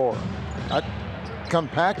on the floor. I'd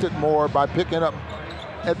compact it more by picking up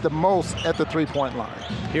at the most at the three-point line.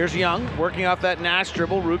 Here's Young working off that Nash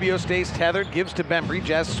dribble. Rubio stays tethered, gives to Bembry.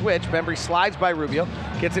 Jazz switch. Bembry slides by Rubio,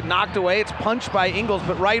 gets it knocked away. It's punched by Ingles,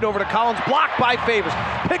 but right over to Collins, blocked by Favors,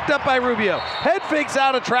 picked up by Rubio. Head fakes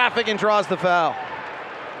out of traffic and draws the foul.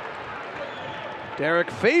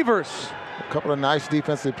 Derek Favors. A couple of nice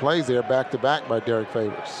defensive plays there, back-to-back by Derek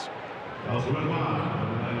Favors.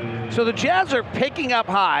 So the Jazz are picking up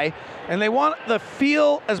high, and they want the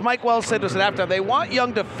feel, as Mike Wells said to us at halftime, they want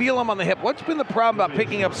Young to feel him on the hip. What's been the problem about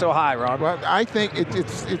picking up so high, Ron? Well, I think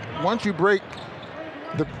it's once you break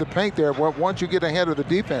the paint there, once you get ahead of the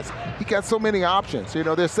defense, he got so many options. You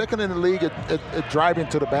know, they're second in the league at driving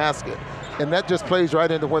to the basket, and that just plays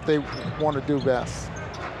right into what they want to do best.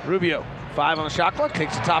 Rubio, 5 on the shot clock,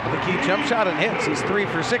 takes the top of the key jump shot and hits. He's 3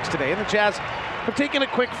 for 6 today, and the Jazz have taken a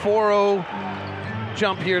quick 4-0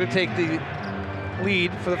 jump here to take the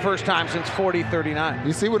lead for the first time since 40-39.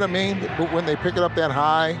 You see what I mean? When they pick it up that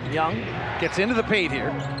high. Young gets into the paint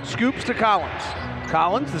here, scoops to Collins.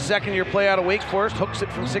 Collins, the second-year play out of Wake Forest, hooks it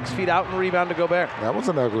from 6 feet out and rebound to Gobert. That was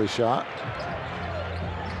an ugly shot.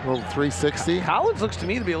 A little 360. Collins looks to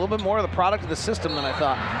me to be a little bit more of the product of the system than I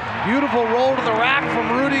thought. Beautiful roll to the rack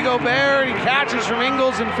from Rudy Gobert. He catches from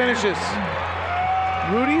Ingles and finishes.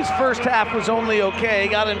 Rudy's first half was only okay,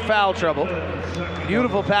 got in foul trouble.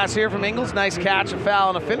 Beautiful pass here from Ingles, nice catch, a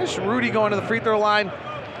foul, and a finish. Rudy going to the free throw line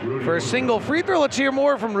for a single free throw. Let's hear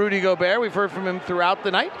more from Rudy Gobert. We've heard from him throughout the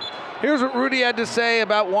night. Here's what Rudy had to say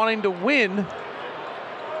about wanting to win.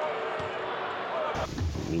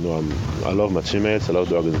 You know, I love my teammates, I love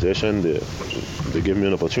the organization. They give me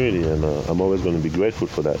an opportunity, and I'm always going to be grateful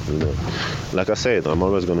for that. You know, like I said, I'm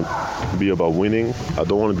always going to be about winning. I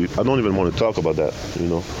don't even want to talk about that. You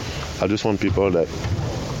know, I just want people that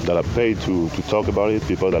are paid to talk about it,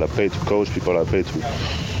 people that are paid to coach, people that are paid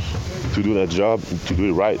to do that job, to do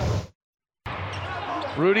it right.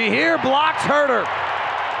 Rudy here blocks Huerter.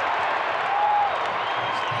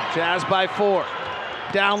 Jazz by 4.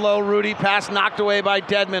 Down low, Rudy, pass knocked away by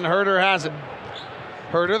Dedmon. Huerter has it.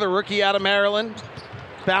 Huerter, the rookie out of Maryland,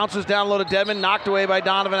 bounces down low to Dedmon, knocked away by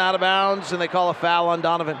Donovan out of bounds, and they call a foul on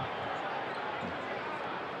Donovan.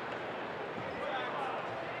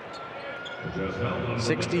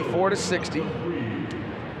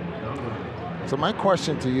 (64-60). So my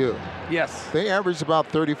question to you. Yes. They average about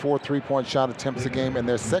 34 three-point shot attempts a game, and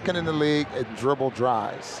they're second in the league at dribble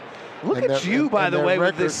drives. Look at you, by the way,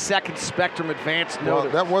 with this second spectrum advanced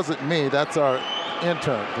notice. Well, that wasn't me. That's our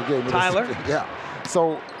intern who gave me Tyler? this. Yeah.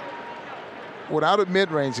 So without a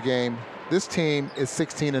mid-range game, this team is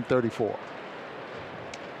 16-34.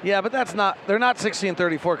 Yeah, but that's not. They're not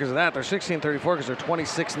 16-34 because of that. They're 16-34 because they're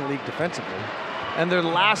 26th in the league defensively, and they're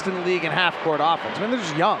last in the league in half-court offense. I mean, they're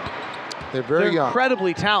just young. They're very young.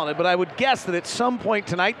 Incredibly talented, but I would guess that at some point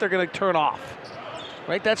tonight they're going to turn off.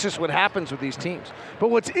 Right? That's just what happens with these teams. But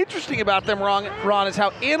what's interesting about them, Ron, is how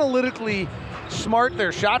analytically smart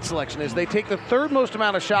their shot selection is. They take the 3rd most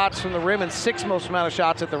amount of shots from the rim and 6th most amount of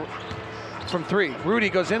shots from 3. Rudy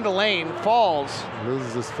goes into lane, falls,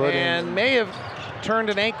 loses his footing, and may have turned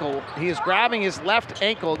an ankle. He is grabbing his left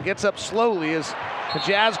ankle, gets up slowly as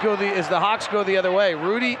the Hawks go the other way.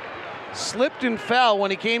 Rudy slipped and fell when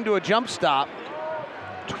he came to a jump stop,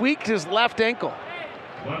 tweaked his left ankle.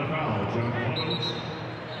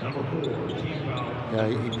 Yeah,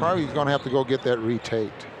 he probably is going to have to go get that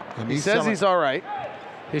retaped. And he says he's all right.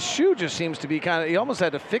 His shoe just seems to be he almost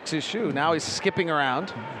had to fix his shoe. Now he's skipping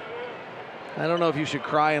around. I don't know if you should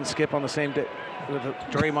cry and skip on the same day with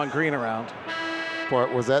Draymond Green around.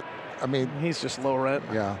 But was that, I mean. He's just low rent.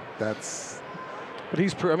 Yeah, that's. But he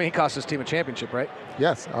cost his team a championship, right?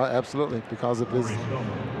 Yes, absolutely, because of his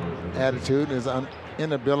attitude and his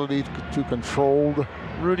inability to control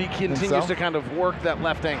Rudy continues himself. To kind of work that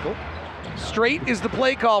left ankle. Straight is the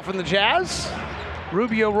play call from the Jazz.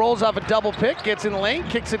 Rubio rolls off a double pick, gets in the lane,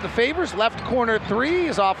 kicks it to Favors. Left corner 3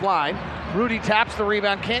 is offline. Rudy taps the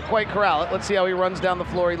rebound, can't quite corral it. Let's see how he runs down the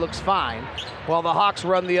floor. He looks fine. While the Hawks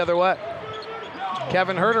run the other way.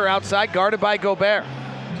 Kevin Huerter outside, guarded by Gobert.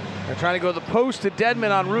 They're trying to go the post to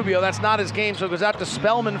Dedmon on Rubio. That's not his game, so it goes out to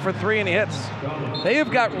Spellman for 3 and he hits. They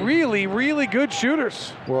have got really, really good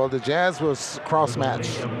shooters. Well, the Jazz was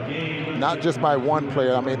cross-matched, not just by one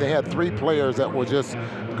player. I mean, they had 3 players that were just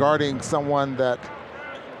guarding someone that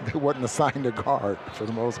they wasn't assigned to guard for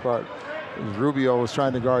the most part. Rubio was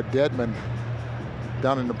trying to guard Dedmon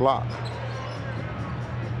down in the block.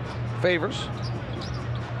 Favors.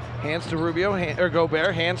 Hands to Rubio, or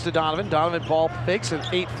Gobert, hands to Donovan. Donovan ball fakes, an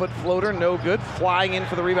 8-foot floater, no good. Flying in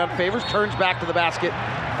for the rebound, Favors, turns back to the basket.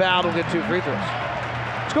 Fouled, will get 2 free throws.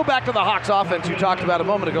 Let's go back to the Hawks offense you talked about a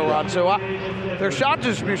moment ago, Ron. So their shot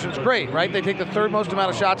distribution is great, right? They take the 3rd most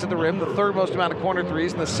amount of shots at the rim, the 3rd most amount of corner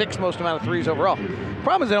threes, and the 6th most amount of threes overall.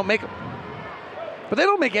 Problem is they don't make them. But they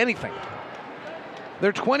don't make anything.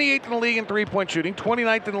 They're 28th in the league in three-point shooting,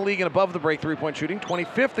 29th in the league in above-the-break three-point shooting,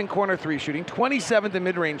 25th in corner three shooting, 27th in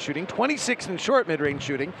mid-range shooting, 26th in short mid-range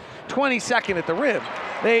shooting, 22nd at the rim.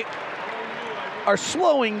 They are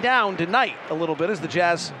slowing down tonight a little bit as the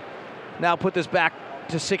Jazz now put this back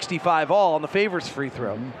to 65 all on the Favors free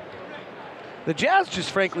throw. The Jazz just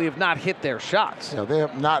frankly have not hit their shots. Yeah, they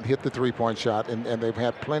have not hit the three-point shot, and they've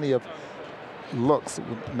had plenty of looks,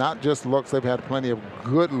 not just looks, they've had plenty of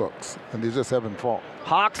good looks, and they just haven't fallen.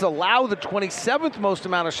 Hawks allow the 27th most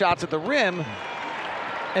amount of shots at the rim,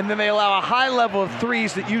 and then they allow a high level of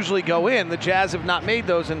threes that usually go in. The Jazz have not made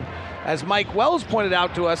those, and as Mike Wells pointed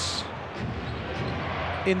out to us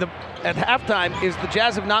at halftime, is the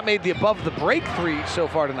Jazz have not made the above the break three so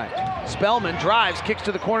far tonight. Spellman drives, kicks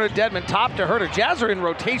to the corner, Dedmon, top to Huerter. Jazz are in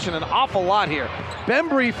rotation an awful lot here.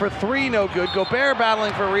 Bembry for 3, no good. Gobert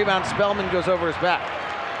battling for a rebound, Spellman goes over his back.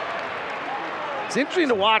 It's interesting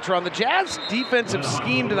to watch, Ron. The Jazz defensive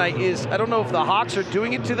scheme tonight is, I don't know if the Hawks are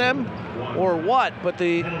doing it to them or what, but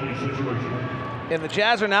the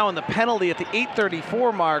Jazz are now in the penalty at the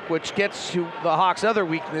 8:34 mark, which gets to the Hawks' other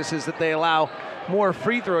weakness is that they allow more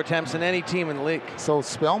free throw attempts than any team in the league. So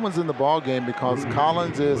Spellman's in the ball game because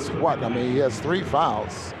Collins is what? I mean, he has 3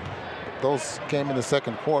 fouls. Those came in the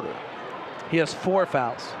second quarter. He has 4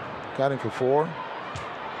 fouls. Got him for 4?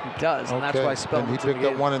 He does, and that's why Spellman's and he picked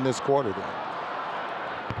up 1 in this quarter then.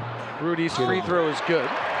 Rudy's free throw is good.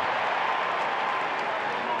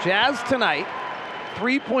 Jazz tonight,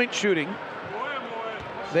 3-point shooting.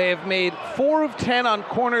 They have made 4 of 10 on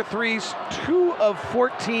corner threes, 2 of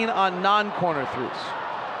 14 on non-corner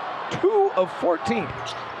threes. 2 of 14.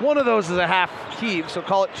 One of those is a half heave, so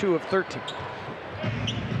call it 2 of 13.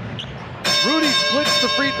 Rudy splits the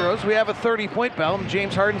free throws. We have a 30-point bell.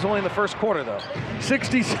 James Harden's only in the first quarter, though.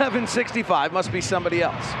 67-65, must be somebody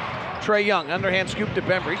else. Trae Young, underhand scoop to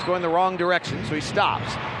Bembry. He's going the wrong direction, so he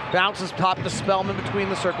stops. Bounces top to Spellman between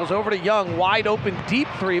the circles. Over to Young, wide open, deep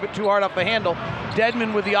 3, but too hard off the handle.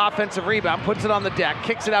 Dedmon with the offensive rebound, puts it on the deck,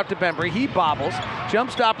 kicks it out to Bembry. He bobbles, jump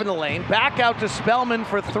stop in the lane, back out to Spellman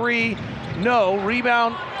for 3. No,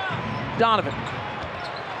 rebound, Donovan.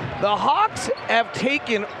 The Hawks have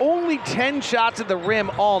taken only 10 shots at the rim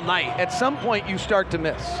all night. At some point, you start to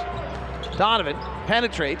miss. Donovan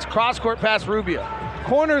penetrates, cross-court pass Rubio.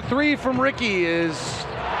 Corner 3 from Ricky is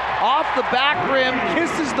off the back rim,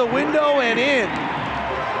 kisses the window and in.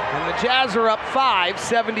 And the Jazz are up 5,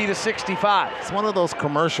 70-65. It's one of those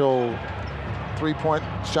commercial 3-point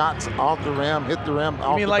shots off the rim, hit the rim, off the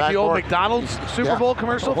backboard. You mean like the old McDonald's Super Bowl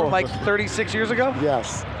commercial from like 36 years ago?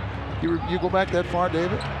 Yes. You go back that far,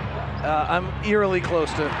 David? I'm eerily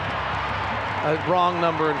close to a wrong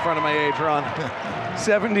number in front of my age, Ron.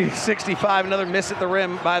 70-65, another miss at the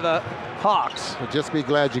rim by the Hawks. But just be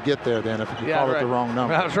glad you get there then if you call it the wrong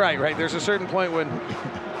number. That's right. There's a certain point when,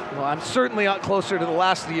 well, I'm certainly closer to the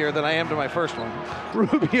last year than I am to my first one.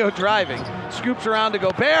 Rubio driving, scoops around to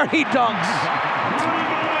Gobert, he dunks.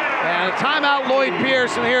 And a timeout, Lloyd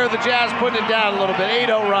Pierce, and here are the Jazz putting it down a little bit,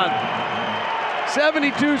 8-0 run.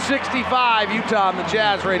 72-65, Utah on the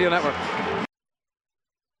Jazz Radio Network.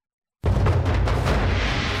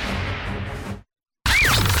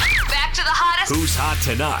 Who's hot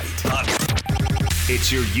tonight?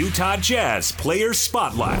 It's your Utah Jazz Player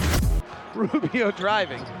Spotlight. Rubio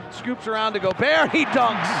driving, scoops around to Gobert, he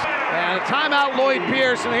dunks. And a timeout, Lloyd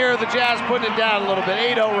Pierce, and here are the Jazz putting it down a little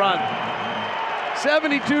bit, 8-0 run.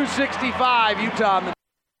 72-65, Utah on the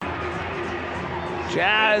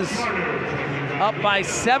Jazz up by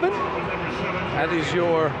 7. That is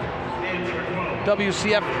your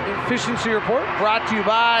WCF Efficiency Report, brought to you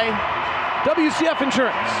by WCF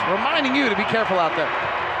Insurance, reminding you to be careful out there.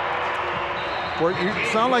 Well, you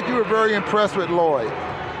sound like you were very impressed with Lloyd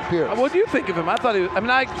Pierce. What do you think of him? I thought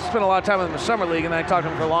I spent a lot of time with him in the summer league, and then I talked to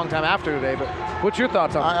him for a long time after today, but what's your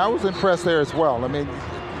thoughts on him? I was impressed there as well. I mean,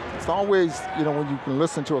 it's always, when you can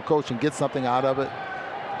listen to a coach and get something out of it,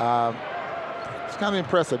 it's kind of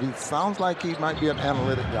impressive. He sounds like he might be an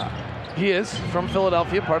analytic guy. He is, from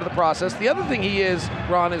Philadelphia, part of the process. The other thing he is,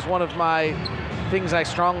 Ron, is one of my things I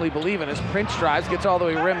strongly believe in is Prince drives, gets all the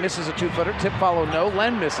way rim, misses a 2-footer, tip follow no,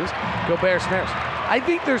 Len misses, Gobert snares. I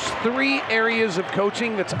think there's 3 areas of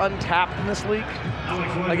coaching that's untapped in this league.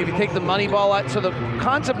 Like if you take the money ball out, so the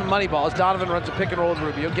concept of money ball is Donovan runs a pick and roll with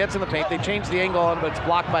Rubio, gets in the paint, they change the angle on it, but it's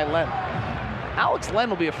blocked by Len. Alex Len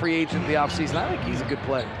will be a free agent in the offseason. I think he's a good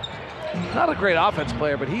player. Not a great offense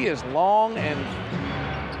player, but he is long and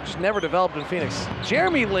just never developed in Phoenix.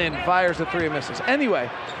 Jeremy Lin fires the 3 and misses. Anyway,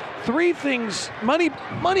 3 things. Money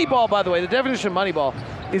ball, by the way, the definition of money ball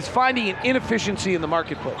is finding an inefficiency in the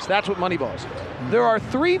marketplace. That's what money ball is. There are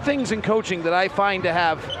 3 things in coaching that I find to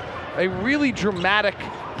have a really dramatic.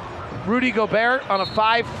 Rudy Gobert on a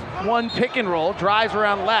 5-1 pick and roll, drives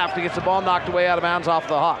around left and gets the ball knocked away out of bounds off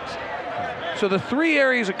the Hawks. So the 3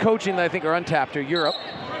 areas of coaching that I think are untapped are Europe,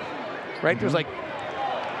 right? There's like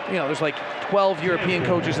 12 European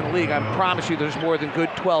coaches in the league. I promise you there's more than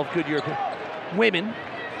 12 good European women.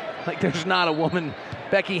 Like there's not a woman,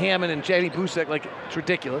 Becky Hammond and Jenny Busek, like it's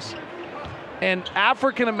ridiculous. And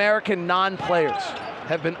African-American non-players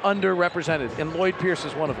have been underrepresented, and Lloyd Pierce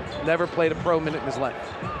is one of them. Never played a pro minute in his life.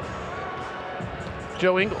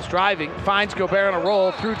 Joe Ingles driving, finds Gobert on a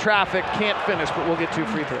roll through traffic, can't finish, but we'll get 2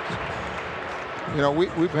 free throws. You know,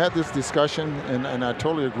 we've had this discussion, and I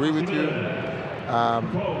totally agree with you.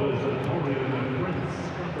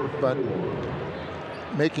 But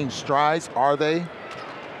making strides, are they?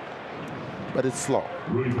 But it's slow.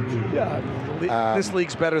 Yeah, this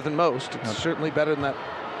league's better than most. It's certainly better than that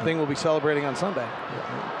thing we'll be celebrating on Sunday.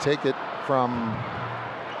 Take it from,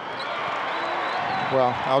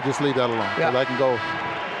 well, I'll just leave that alone. Yeah. I can go.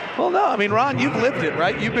 Well, no, I mean, Ron, you've lived it,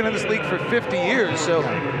 right? You've been in this league for 50 years, so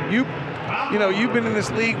you've been in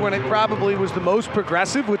this league when it probably was the most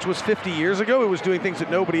progressive, which was 50 years ago. It was doing things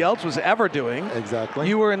that nobody else was ever doing. Exactly.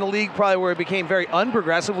 You were in the league probably where it became very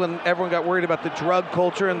unprogressive when everyone got worried about the drug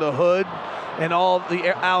culture and the hood and all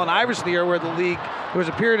the Allen Iverson era, where the league, there was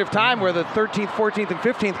a period of time where the 13th, 14th, and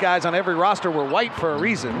 15th guys on every roster were white for a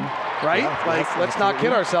reason, right? Yeah, let's not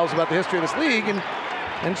kid ourselves about the history of this league. And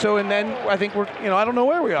then I think we're, I don't know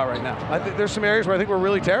where we are right now. I think there's some areas where I think we're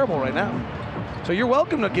really terrible right now. So you're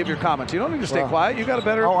welcome to give your comments. You don't need to stay quiet. You got a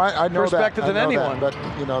better perspective than anyone. But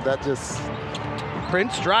that just.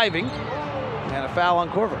 Prince driving and a foul on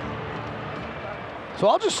Korver. So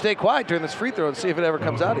I'll just stay quiet during this free throw and see if it ever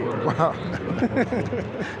comes out of you. Well,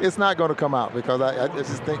 it's not going to come out because I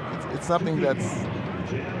just think it's something that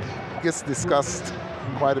gets discussed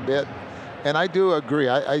quite a bit. And I do agree.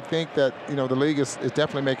 I think that the league is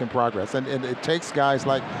definitely making progress, and it takes guys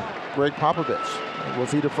like Greg Popovich.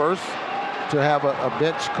 Was he the first to have a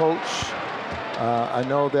bench coach? I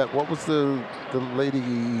know that. What was the lady?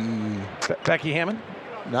 Becky Hammond.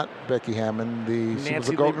 Not Becky Hammond. She was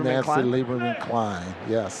a Nancy Lieberman-Klein.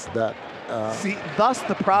 Yes, that. See, thus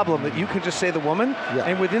the problem that you can just say the woman,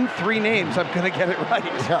 and within 3 names, I'm going to get it right.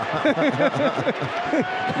 Yeah.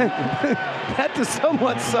 That just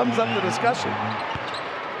somewhat sums up the discussion.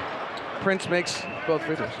 Prince makes both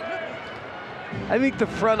free throws. I think the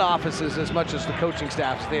front offices, as much as the coaching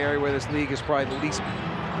staff, is the area where this league is probably the least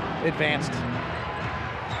advanced.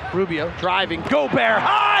 Rubio driving, Gobert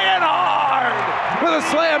high and hard with a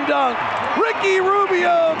slam dunk. Ricky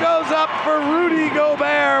Rubio goes up for Rudy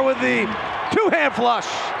Gobert with the 2-hand flush.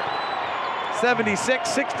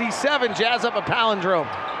 76-67, Jazz up a palindrome.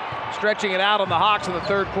 Stretching it out on the Hawks in the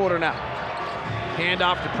 3rd quarter now. Hand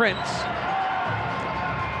off to Prince.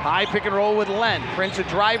 High pick and roll with Len. Prince a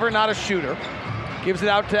driver, not a shooter. Gives it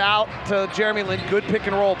out to Jeremy Lin, good pick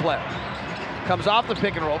and roll play. Comes off the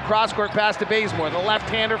pick and roll, cross-court pass to Bazemore. The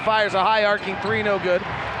left-hander fires a high arcing 3, no good.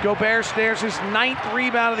 Gobert snares his 9th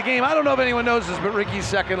rebound of the game. I don't know if anyone knows this, but Ricky's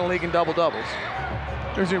 2nd in the league in double-doubles.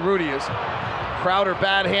 There's who Rudy is. Crowder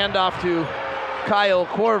bad handoff to Kyle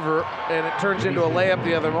Korver, and it turns into a layup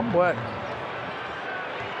the other way.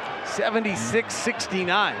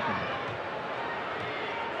 76-69.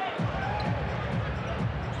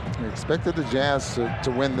 We expected the Jazz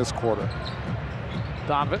to win this quarter.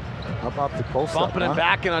 Donovan. How about the post bumping it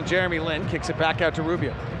back in on Jeremy Lin, kicks it back out to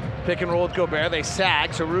Rubio. Pick and roll with Gobert, they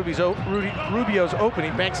sag, so Rubio's open, he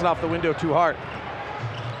banks it off the window too hard.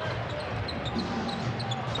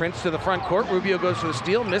 Prince to the front court, Rubio goes for the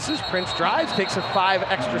steal, misses, Prince drives, takes 5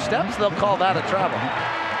 extra steps, they'll call that a travel.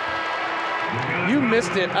 You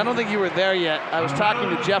missed it, I don't think you were there yet. I was talking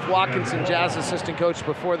to Jeff Watkinson, Jazz assistant coach,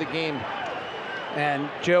 before the game, and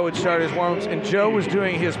Joe had started his warm-ups, and Joe was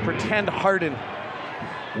doing his pretend Harden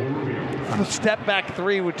step back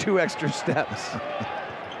 3 with 2 extra steps.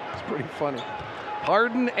 It's pretty funny.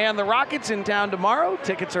 Harden and the Rockets in town tomorrow.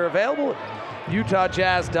 Tickets are available at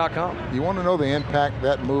UtahJazz.com. You want to know the impact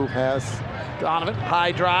that move has? Donovan,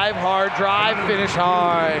 high drive, hard drive, finish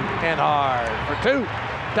hard and hard for 2.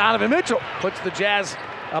 Donovan Mitchell puts the Jazz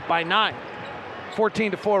up by 9.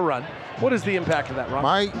 14-4 run. What is the impact of that, Ron?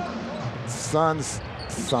 My son's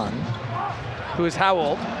son. Who is how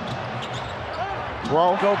old?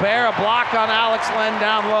 12. Gobert, a block on Alex Len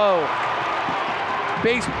down low.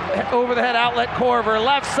 Base over the head outlet, Korver,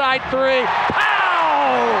 left side three.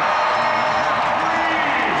 Pow!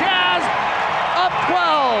 Jazz up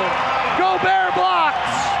 12. Gobert blocks.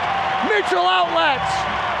 Mitchell outlets.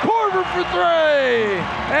 Korver for three.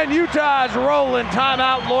 And Utah's rolling.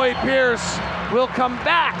 Timeout. Lloyd Pierce will come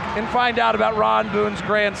back and find out about Ron Boone's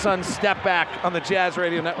grandson's step back on the Jazz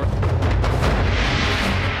Radio Network.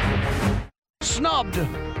 Snubbed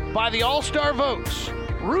by the All-Star votes.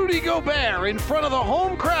 Rudy Gobert in front of the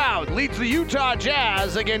home crowd leads the Utah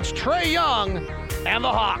Jazz against Trae Young and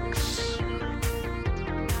the Hawks.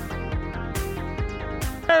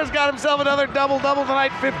 Gobert's got himself another double-double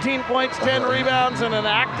tonight, 15 points, 10 rebounds, and an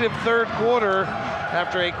active third quarter.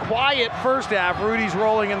 After a quiet first half, Rudy's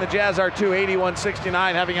rolling and the Jazz are too,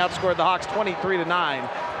 81-69, having outscored the Hawks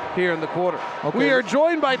 23-9 here in the quarter. Okay. We are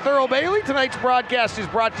joined by Thurl Bailey. Tonight's broadcast is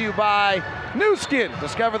brought to you by Nu Skin.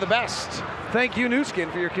 Discover the best. Thank you, Nu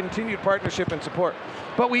Skin, for your continued partnership and support.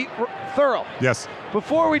 But Thurl. Yes.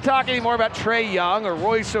 Before we talk any more about Trae Young or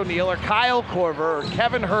Royce O'Neal or Kyle Korver or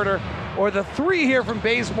Kevin Huerter or the three here from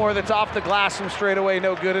Bazemore that's off the glass from straightaway,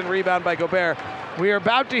 no good, and rebound by Gobert, we are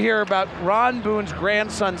about to hear about Ron Boone's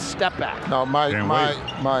grandson's step back. No, my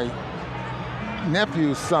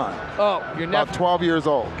nephew's son. Oh, your nephew. About 12 years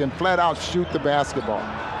old, can flat out shoot the basketball.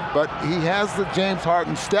 But he has the James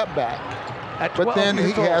Harden step back. But then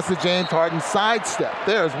he has the James Harden side step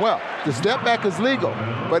there as well. The step back is legal,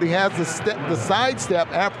 but he has the side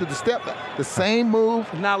step after the step back. The same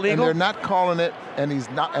move. Not legal? And they're not calling it, and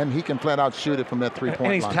he can flat out shoot it from that three-point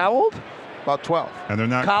line. And he's how old? About 12. And they're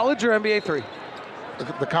not college or NBA three?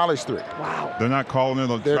 The college three. Wow. They're not calling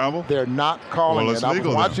it on travel? They're not calling it. I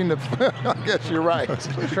was watching the I guess you're right.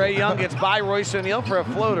 Trae Young gets by Royce O'Neal for a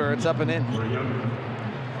floater. It's up and in.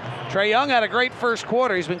 Trae Young had a great first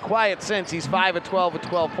quarter. He's been quiet since. He's 5 of 12 with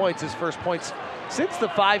 12 points. His first points since the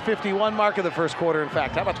 5:51 mark of the first quarter, in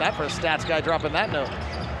fact. How about that for a stats guy dropping that note?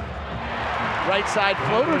 Right side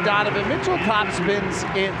floater, Donovan Mitchell top spins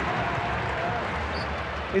in.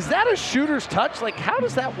 Is that a shooter's touch? Like, how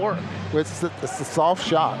does that work? It's a soft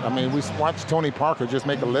shot. I mean, we watched Tony Parker just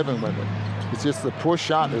make a living with it. It's just the push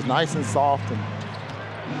shot. It's nice and soft.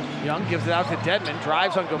 And Young gives it out to Dedmon,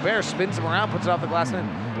 drives on Gobert, spins him around, puts it off the glass net.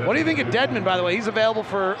 What do you think of Dedmon, by the way? He's available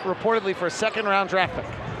reportedly for a second-round draft pick.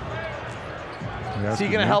 Is he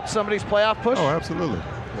going to help somebody's playoff push? Oh, absolutely.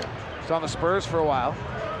 Yeah. He's on the Spurs for a while.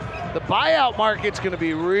 The buyout market's going to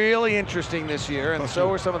be really interesting this year, and so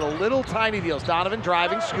are some of the little tiny deals. Donovan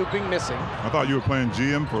driving, scooping, missing. I thought you were playing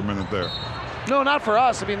GM for a minute there. No, not for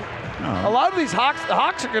us. I mean, a lot of these the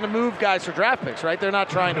Hawks are going to move guys for draft picks, right? They're not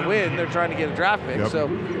trying to win. They're trying to get a draft pick. Yep. So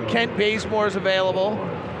Kent Bazemore's available.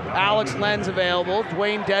 Alex Len's available.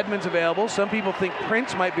 Dwayne Dedmon's available. Some people think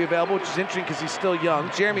Prince might be available, which is interesting because he's still young.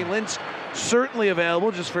 Jeremy Lin's certainly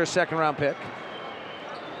available just for a second-round pick.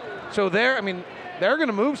 So they're going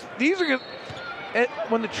to move. These are going to,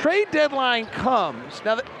 when the trade deadline comes,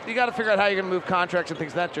 now you got to figure out how you're going to move contracts and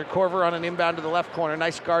things of that nature. Korver on an inbound to the left corner.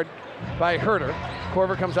 Nice guard by Huerter.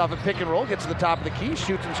 Korver comes off a pick and roll, gets to the top of the key,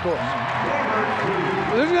 shoots and scores.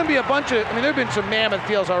 Well, there's going to be a bunch of, there have been some mammoth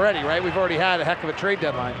deals already, right? We've already had a heck of a trade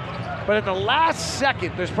deadline. But at the last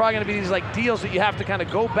second, there's probably going to be these like deals that you have to kind of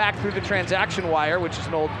go back through the transaction wire, which is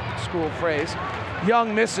an old school phrase.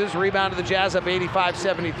 Young misses, rebound to the Jazz up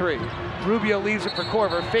 85-73. Rubio leaves it for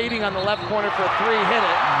Korver, fading on the left corner for a three, hit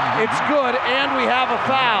it. It's good, and we have a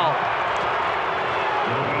foul.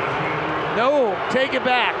 No, take it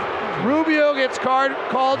back. Rubio gets called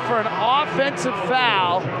for an offensive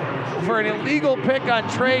foul for an illegal pick on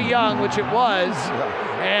Trae Young, which it was,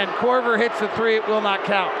 and Korver hits the three. It will not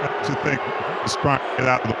count. I just think he's trying to get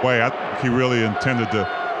out of the way. I think he really intended to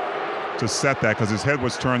set that because his head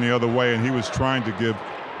was turned the other way, and he was trying to give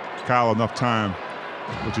Kyle enough time,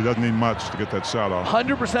 which he doesn't need much to get that shot off.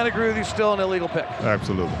 100% agree with you, still an illegal pick.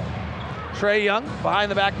 Absolutely. Trae Young, behind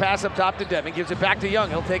the back pass up top to Dedmon, gives it back to Young.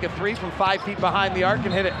 He'll take a three from 5 feet behind the arc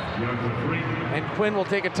and hit it. And Quinn will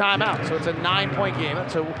take a timeout, so it's a 9-point game. I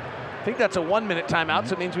think that's a 1-minute timeout,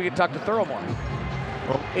 so it means we can talk to Thurl more.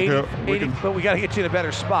 Well, but we got to get you in a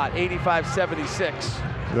better spot,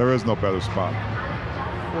 85-76. There is no better spot.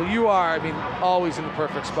 Well, you are, always in the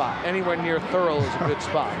perfect spot. Anywhere near Thurl is a good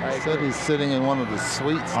spot. I said he's sitting in one of the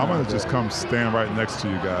suites. I'm going to just come stand right next to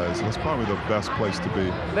you guys. That's probably the best place to be.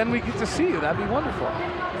 Then we get to see you. That'd be wonderful.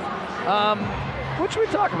 What should we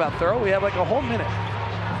talk about, Thurl? We have like a whole minute.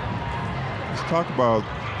 Let's talk about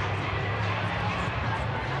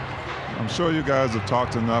I'm sure you guys have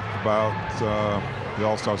talked enough about the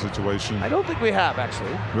All-Star situation. I don't think we have,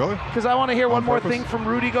 actually. Really? Because I want to hear one more purpose? thing from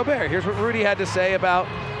Rudy Gobert. Here's what Rudy had to say about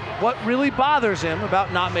what really bothers him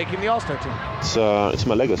about not making the All-Star team. It's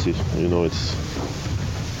my legacy. You know,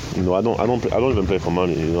 I don't even play for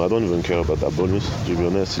money. You know, I don't even care about that bonus. To be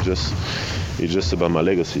honest, it's just about my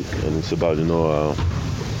legacy, and it's about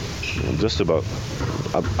just about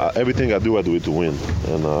everything I do it to win.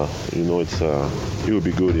 And it would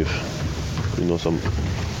be good if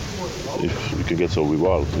if you can get some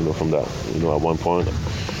reward, from that. At one point,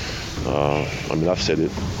 I've said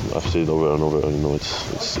it over and over.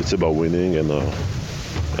 It's about winning, and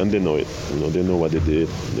they know it. They know what they did.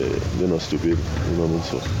 They're not stupid. You know what I mean?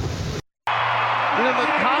 So. The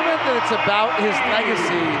comment that it's about his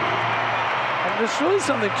legacy, and there's really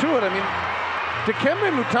something to it. I mean,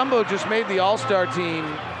 Dikembe Mutombo just made the All-Star team.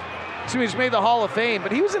 He's made the Hall of Fame,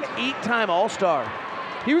 but he was an 8-time All-Star.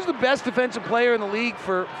 He was the best defensive player in the league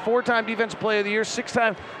for 4-time Defensive Player of the Year,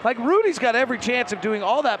 6-time. Like, Rudy's got every chance of doing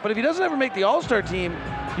all that, but if he doesn't ever make the All-Star team,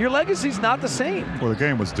 your legacy's not the same. Well, the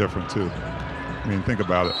game was different, too. I mean, think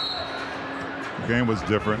about it. The game was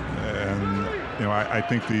different, and, I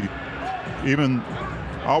think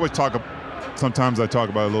sometimes I talk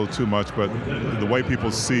about it a little too much, but the way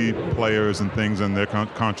people see players and things and their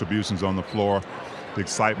contributions on the floor, the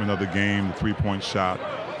excitement of the game, the three-point shot.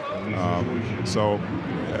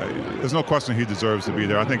 There's no question he deserves to be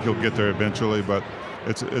there. I think he'll get there eventually, but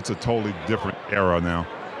it's a totally different era now.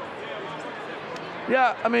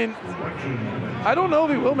 Yeah, I mean, I don't know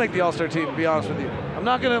if he will make the All-Star team, to be honest with you. I'm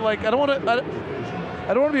not going to, I don't want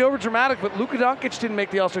to be over dramatic, but Luka Doncic didn't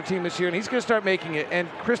make the All-Star team this year, and he's going to start making it. And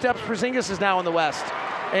Kristaps Porzingis is now in the West.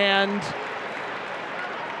 And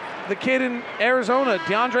the kid in Arizona,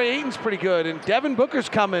 DeAndre Ayton's pretty good, and Devin Booker's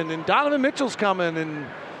coming, and Donovan Mitchell's coming, and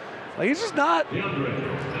he's just not.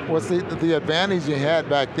 Well, see, the advantage you had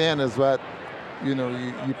back then is that, you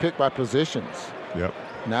pick by positions. Yep.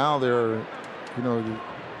 Now they're,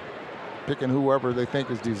 picking whoever they think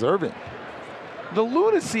is deserving. The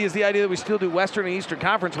lunacy is the idea that we still do Western and Eastern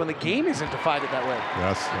Conference when the game isn't divided that way.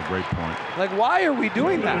 That's a great point. Why are we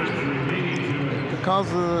doing that? Because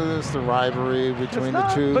it's the rivalry between the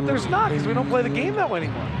two. But there's not, because we don't play the game that way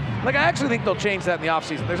anymore. I actually think they'll change that in the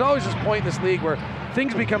offseason. There's always this point in this league where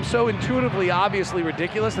things become so intuitively, obviously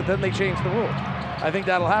ridiculous that then they change the rule. I think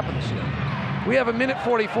that'll happen this year. We have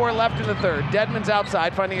 1:44 left in the third. Deadman's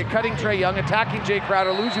outside, finding a cutting Trae Young, attacking Jay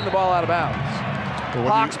Crowder, losing the ball out of bounds. Well,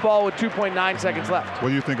 Hawks ball with 2.9 seconds left. What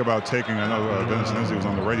do you think about taking, I know Dennis Lindsey was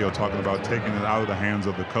on the radio talking about taking it out of the hands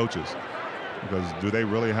of the coaches. Because do they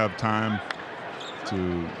really have time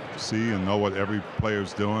to see and know what every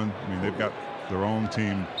player's doing? I mean, they've got their own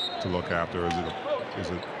team to look after. Is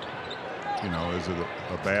it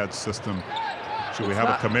a bad system? Should we have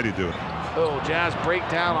a committee do it? Oh, Jazz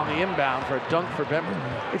breakdown on the inbound for a dunk for Bembry.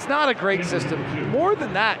 It's not a great system. More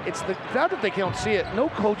than that, it's not that they don't see it. No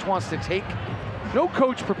coach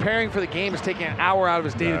preparing for the game is taking an hour out of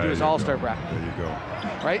his day to do his All-Star bracket. There you go.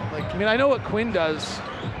 Right? I know what Quinn does.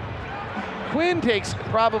 Quinn takes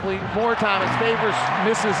probably more time as Favors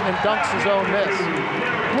misses and dunks his own miss.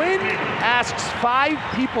 Quinn asks 5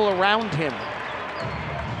 people around him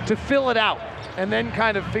to fill it out and then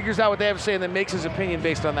kind of figures out what they have to say and then makes his opinion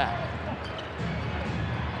based on that.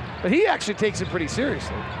 But he actually takes it pretty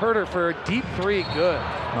seriously. Herter for a deep 3, good.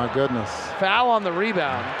 My goodness. Foul on the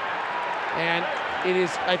rebound. And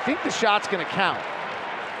I think the shot's going to count.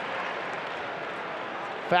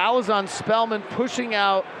 Foul is on Spellman, pushing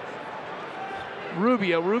out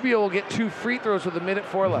Rubio. Rubio will get 2 free throws with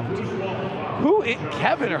 1:04 left.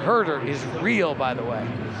 Kevin Herter is real, by the way.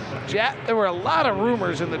 There were a lot of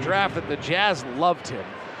rumors in the draft that the Jazz loved him.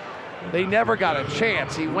 They never got a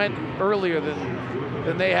chance. He went earlier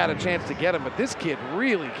than they had a chance to get him, but this kid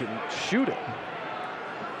really can shoot it.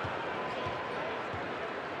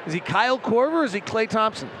 Is he Kyle Korver or is he Klay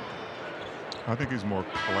Thompson? I think he's more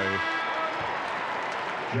Klay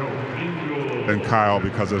than Kyle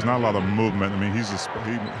because there's not a lot of movement. I mean,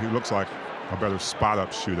 he looks like a better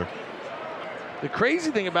spot-up shooter. The crazy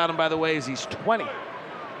thing about him, by the way, is he's 20.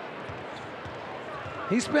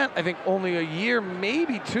 He spent, I think, only a year,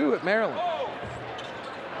 maybe 2 at Maryland.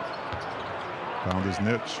 Found his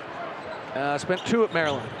niche. Spent 2 at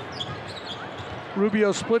Maryland.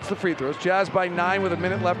 Rubio splits the free throws. Jazz by 9 with 1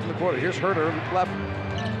 minute left in the quarter. Here's Herter,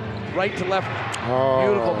 right to left. Oh.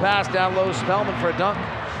 Beautiful pass down low. Spellman for a dunk.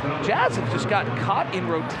 Jazz have just gotten caught in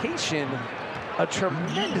rotation a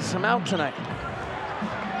tremendous amount tonight.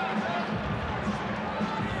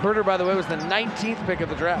 Herter, by the way, was the 19th pick of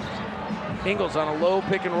the draft. Ingles on a low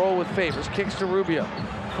pick and roll with Favors. Kicks to Rubio.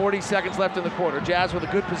 40 seconds left in the quarter. Jazz with a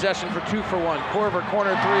good possession for 2 for 1. Korver, corner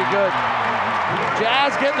 3, good.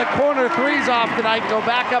 Jazz getting the corner threes off tonight. Go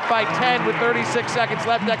back up by 10 with 36 seconds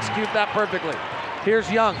left. Execute that perfectly.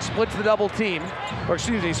 Here's Young, splits the double team, or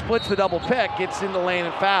excuse me, splits the double pick, gets in the lane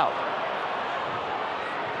and fouled.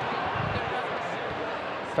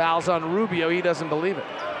 Fouls on Rubio, he doesn't believe it.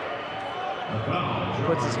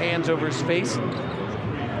 Puts his hands over his face.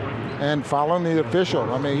 And following the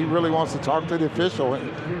official. I mean, he really wants to talk to the official.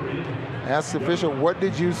 Ask the official, what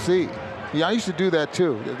did you see? Yeah, I used to do that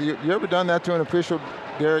too. You ever done that to an official,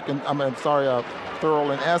 Derek? And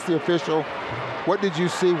Thurl, and ask the official, what did you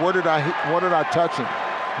see? What did I touch him?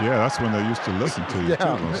 Yeah, that's when they used to listen to you too.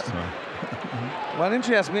 Most of the time. Why didn't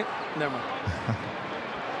you ask me? Never mind.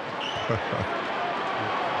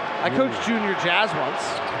 I coached junior Jazz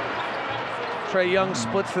once. Trae Young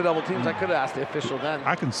splits the double teams. I could have asked the official then.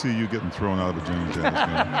 I can see you getting thrown out of a junior Jazz game.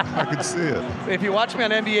 I can see it. If you watch me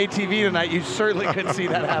on NBA TV tonight, you certainly could see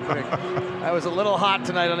that happening. I was a little hot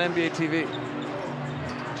tonight on NBA TV.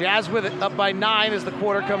 Jazz with it, up by 9 as the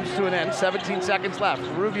quarter comes to an end. 17 seconds left.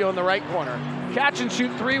 Rubio in the right corner. Catch and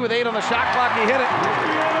shoot 3 with 8 on the shot clock. He hit it.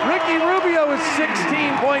 Ricky Rubio with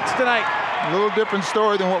 16 points tonight. A little different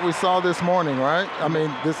story than what we saw this morning, right? I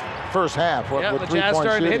mean, this first half. Yeah, with the Jazz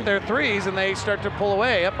started shooting. to hit their threes, and they start to pull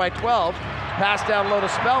away, up by 12. Pass down low to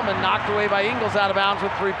Spellman, knocked away by Ingles out of bounds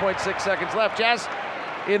with 3.6 seconds left. Jazz,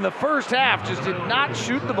 in the first half, just did not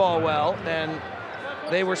shoot the ball well, and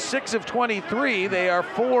they were 6 of 23. They are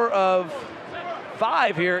 4 of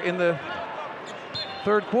 5 here in the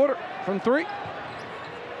third quarter from 3.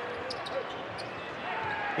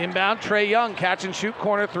 Inbound, Trae Young, catch and shoot,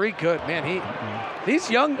 corner 3, good. Man, these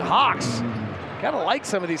young Hawks, kind of like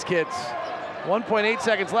some of these kids. 1.8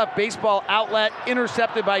 seconds left, baseball outlet,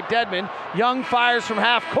 intercepted by Dedmon. Young fires from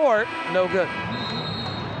half court, no good.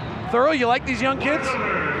 Thurl, you like these young kids?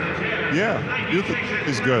 Yeah, youth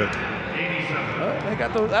is good. They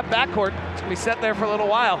got that backcourt. It's gonna be set there for a little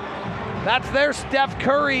while. That's their Steph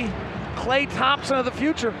Curry, Klay Thompson of the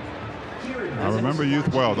future. I remember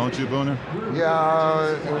youth well, don't you, Booner?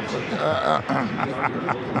 Yeah.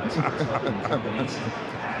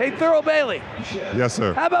 Hey, Thurl Bailey. Yes,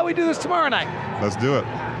 sir. How about we do this tomorrow night? Let's do it.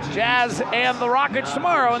 Jazz and the Rockets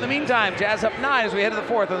tomorrow. In the meantime, Jazz up 9 as we head to the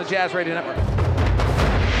 4th on the Jazz Radio Network.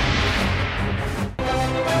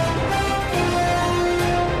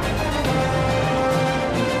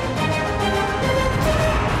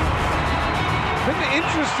 It's been an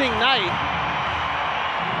interesting night.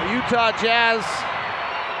 The Utah Jazz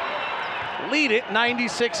lead it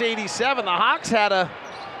 96-87. The Hawks had a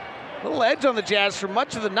little edge on the Jazz for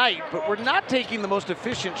much of the night, but we're not taking the most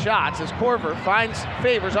efficient shots as Korver finds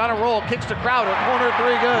Favors on a roll, kicks to Crowder, corner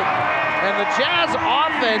 3, good. And the Jazz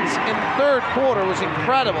offense in the third quarter was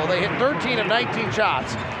incredible. They hit 13 of 19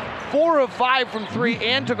 shots, 4 of 5 from 3,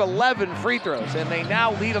 and took 11 free throws, and they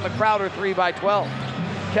now lead on the Crowder 3 by 12.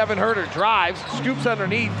 Kevin Huerter drives, scoops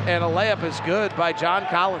underneath, and a layup is good by John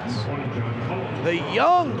Collins. The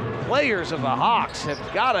young players of the Hawks have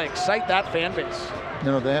got to excite that fan base.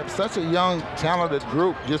 You know, they have such a young, talented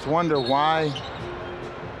group. Just wonder why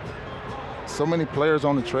so many players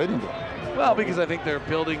on the trading block. Well, because I think they're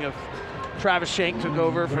building of Travis Shank took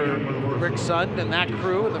over for Rick Sund and that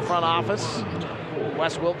crew in the front office,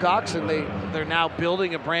 Wes Wilcox, and they're now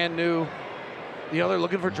building a brand new. You know, they're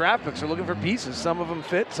looking for draft picks. They're looking for pieces. Some of them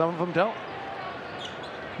fit, some of them don't.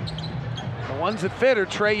 The ones that fit are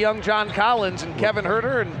Trae Young, John Collins, and Kevin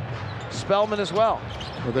Huerter, and Spellman as well.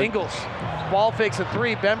 Ingles, ball fakes a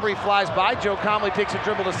 3. Bembry flies by. Joe Conley takes a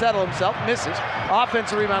dribble to settle himself, misses.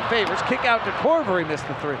 Offensive rebound Favors. Kick out to Korver, he missed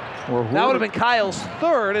the 3. Well, that would have been Kyle's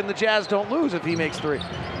 3rd, and the Jazz don't lose if he makes 3.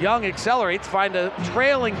 Young accelerates, find a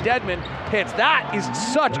trailing Dedmon, hits. That is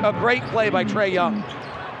such a great play by Trae Young.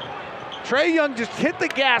 Trae Young just hit the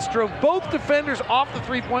gas, drove both defenders off the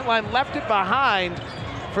 3-point line, left it behind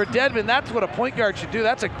for Dedmon. That's what a point guard should do.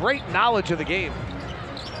 That's a great knowledge of the game.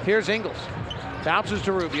 Here's Ingles. Bounces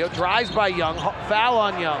to Rubio, drives by Young, foul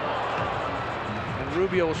on Young. And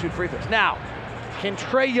Rubio will shoot free throws. Now, can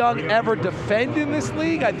Trae Young ever defend in this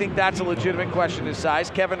league? I think that's a legitimate question, his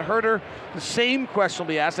size. Kevin Huerter, the same question will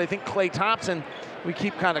be asked. I think Klay Thompson, we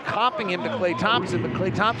keep kind of comping him to Klay Thompson, but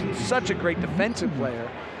Klay Thompson's such a great defensive player.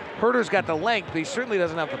 Huerter's got the length, but he certainly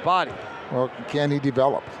doesn't have the body. Well, can he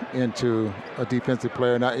develop into a defensive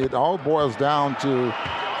player? Now, it all boils down to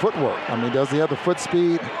footwork. I mean, does he have the foot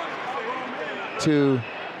speed to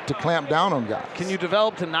clamp down on guys? Can you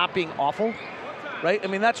develop to not being awful? Right? I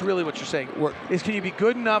mean, that's really what you're saying. Can you be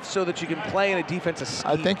good enough so that you can play in a defensive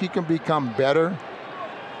scheme? I think he can become better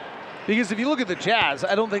Because if you look at the Jazz,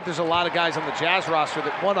 I don't think there's a lot of guys on the Jazz roster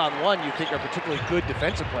that one-on-one you think are particularly good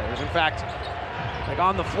defensive players. In fact, like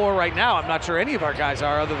on the floor right now, I'm not sure any of our guys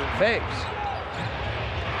are other than Faves.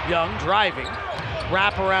 Young driving,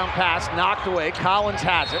 wrap-around pass, knocked away. Collins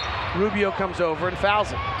has it. Rubio comes over and fouls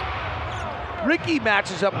him. Ricky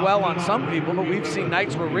matches up well on some people, but we've seen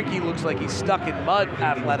nights where Ricky looks like he's stuck in mud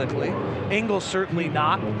athletically. Ingles certainly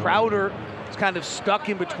not. Crowder is kind of stuck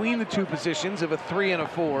in between the two positions of a 3 and a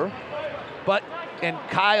 4. And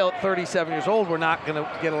Kyle, at 37 years old, we're not going to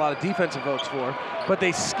get a lot of defensive votes for. But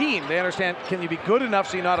they scheme. They understand, can you be good enough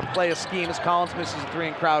so you know how to play a scheme as Collins misses a 3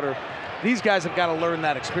 and Crowder? These guys have got to learn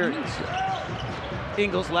that experience.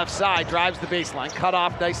 Ingles left side, drives the baseline, cut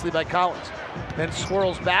off nicely by Collins. Then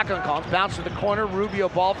swirls back on Collins, bounce to the corner. Rubio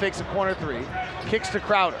ball fakes a corner 3, kicks to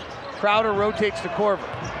Crowder. Crowder rotates to Korver.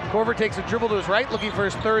 Korver takes a dribble to his right, looking for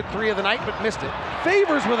his 3rd 3 of the night, but missed it.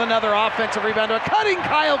 Favors with another offensive rebound to a cutting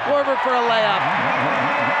Kyle Korver for a layup.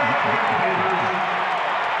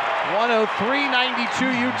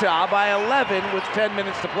 103-92 Utah by 11 with 10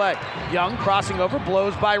 minutes to play. Young crossing over,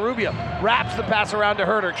 blows by Rubio. Wraps the pass around to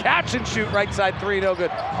Herter. Catch and shoot right side 3, no good.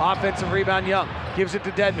 Offensive rebound, Young. Gives it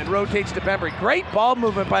to Dedmon, rotates to Bembry. Great ball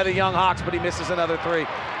movement by the Young Hawks, but he misses another 3.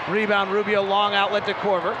 Rebound, Rubio, long outlet to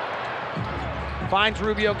Korver. Finds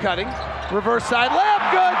Rubio cutting. Reverse side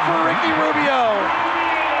layup, good for Ricky Rubio.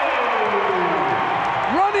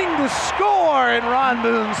 Running to score, and Ron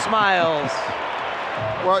Boone smiles.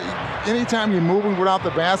 Well, anytime you're moving without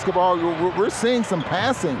the basketball, we're seeing some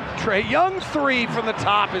passing. Trae Young 3 from the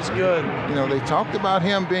top is good. You know, they talked about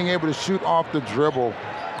him being able to shoot off the dribble,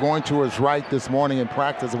 going to his right this morning in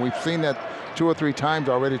practice, and we've seen that 2 or 3 times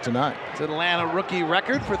already tonight. It's an Atlanta rookie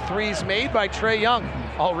record for 3s made by Trae Young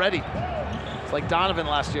already. It's like Donovan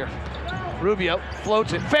last year. Rubio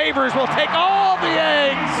floats it. Favors will take all the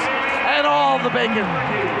eggs and all the bacon.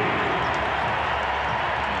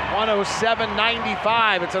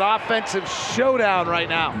 107-95. It's an offensive showdown right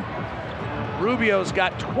now. Rubio's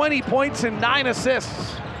got 20 points and 9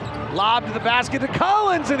 assists. Lob to the basket to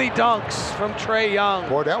Collins, and he dunks from Trae Young.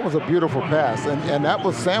 Boy, that was a beautiful pass, and that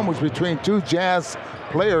was sandwiched between 2 Jazz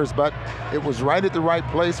players, but it was right at the right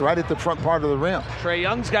place, right at the front part of the rim. Trae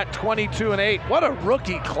Young's got 22 and 8. What a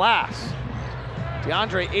rookie class.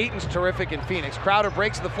 DeAndre Ayton's terrific in Phoenix. Crowder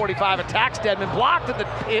breaks the 45, attacks Dedmon, blocked at the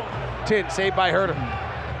tin, saved by Herter.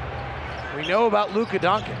 We know about Luka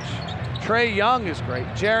Doncic. Trae Young is great.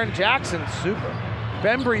 Jaren Jackson, super.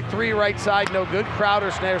 Bembry 3 right side, no good.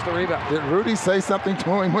 Crowder snares the rebound. Did Rudy say something to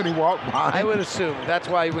him when he walked by? I would assume. That's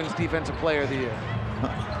why he wins Defensive Player of the Year.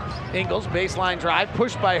 Ingles, baseline drive,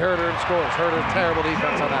 pushed by Herter and scores. Herter, terrible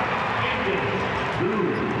defense on that.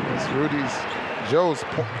 It's Joe's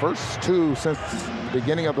first 2 since the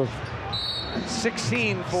beginning of the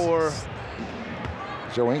 16 for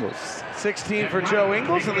Joe Ingles. 16 for Joe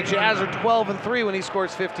Ingles, and the Jazz are 12 and 3 when he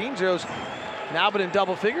scores 15. Joe's now been in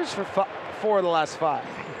double figures for 4 of the last 5.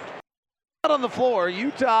 Out on the floor,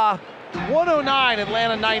 Utah 109,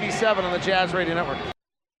 Atlanta 97 on the Jazz Radio Network.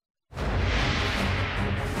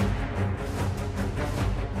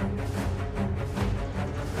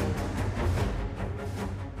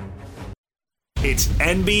 It's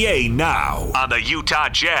NBA Now on the Utah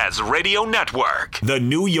Jazz Radio Network. The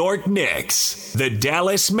New York Knicks, the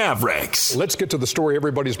Dallas Mavericks. Let's get to the story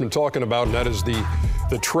everybody's been talking about, and that is the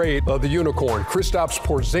trade of the unicorn, Kristaps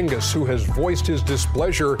Porzingis, who has voiced his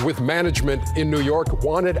displeasure with management in New York,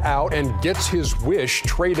 wanted out, and gets his wish,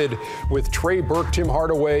 traded with Trey Burke, Tim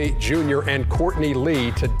Hardaway Jr., and Courtney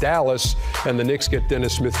Lee to Dallas. And the Knicks get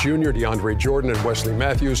Dennis Smith Jr., DeAndre Jordan, and Wesley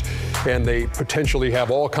Matthews, and they potentially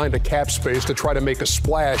have all kind of cap space to try to make a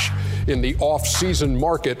splash in the off-season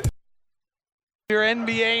market. Your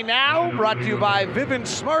NBA Now, brought to you by Vivint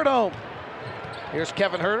Smart Home. Here's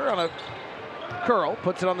Kevin Herter on a curl,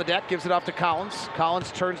 puts it on the deck, gives it off to Collins.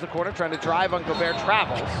 Collins turns the corner, trying to drive on Gobert,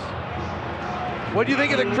 travels. What do you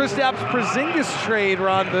think of the Kristaps Porzingis trade,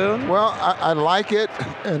 Ron Boone? Well, I like it,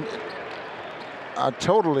 and I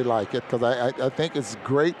totally like it, because I think it's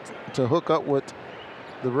great to hook up with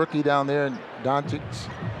the rookie down there, Doncic.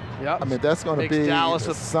 Yep. I mean, that's going to be Dallas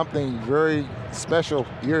something very special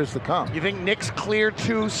years to come. You think Knicks clear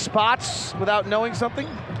 2 spots without knowing something?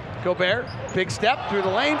 Gobert, big step through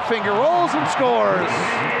the lane, finger rolls and scores.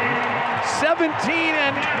 17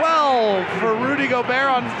 and 12 for Rudy Gobert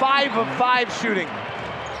on 5 of 5 shooting.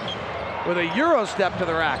 With a Euro step to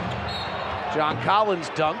the rack. John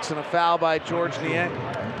Collins dunks and a foul by George Niang.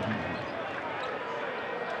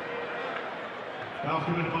 Foul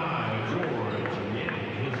committed by George Niang,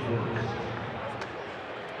 his first.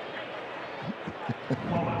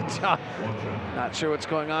 Not sure what's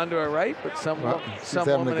going on to our right, but some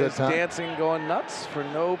woman is dancing, going nuts for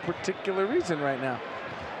no particular reason right now.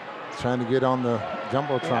 Trying to get on the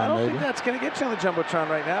Jumbotron, I don't maybe. think that's going to get you on the Jumbotron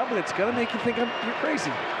right now, but it's going to make you think you're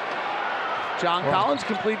crazy. John Collins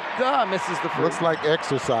misses the free. Looks like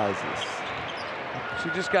exercises. She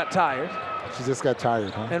just got tired. She just got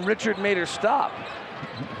tired, huh? And Richard made her stop.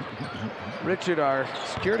 Richard, our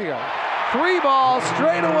security guard. 3 ball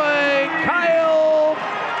straight away, Kyle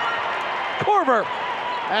Korver.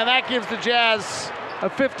 And that gives the Jazz a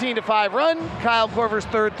 15-5 run. Kyle Korver's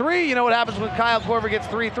third 3. You know what happens when Kyle Korver gets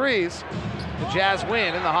 3 threes? The Jazz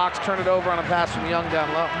win, and the Hawks turn it over on a pass from Young down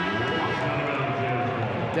low.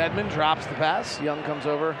 Dedmon drops the pass. Young comes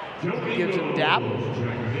over, gives him dap.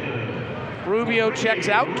 Rubio checks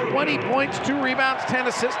out. 20 points, 2 rebounds, 10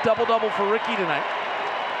 assists. Double-double for Ricky tonight.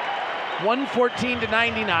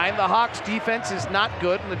 114-99. The Hawks defense is not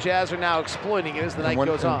good, and the Jazz are now exploiting it as the night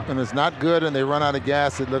goes on. And it's not good, and they run out of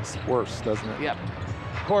gas. It looks worse, doesn't it? Yep.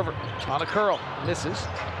 Korver on a curl, misses.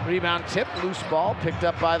 Rebound tip, loose ball, picked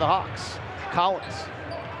up by the Hawks. Collins.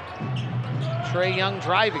 Trae Young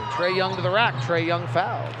driving. Trae Young to the rack. Trae Young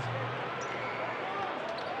fouled.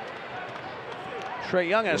 Trae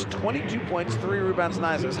Young has 22 points, 3 rebounds,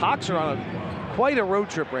 9 assists. Hawks are on quite a road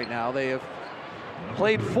trip right now. They have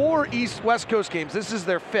played 4 East-West Coast games. This is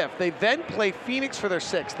their 5th. They then play Phoenix for their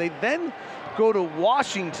 6th. They then go to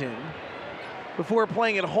Washington before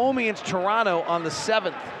playing at home against Toronto on the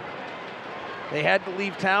 7th. They had to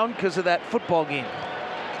leave town because of that football game.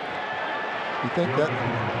 You think that?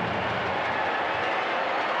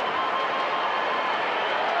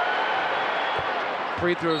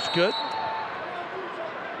 Free throw's good.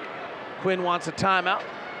 Quinn wants a timeout.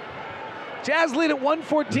 Jazz lead at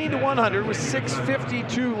 114-100 with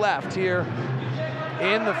 6:52 left here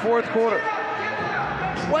in the 4th quarter.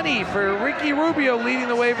 20 for Ricky Rubio leading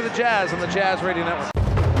the way for the Jazz on the Jazz Radio Network.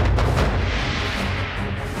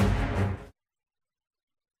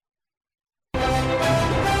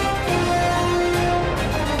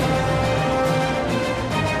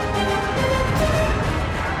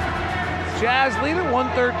 Jazz lead at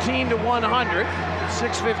 113-100,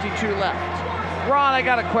 6:52 left. Ron, I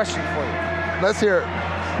got a question for you. Let's hear it.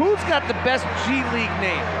 Who's got the best G League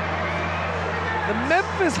name? The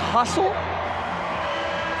Memphis Hustle?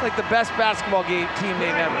 It's like the best basketball team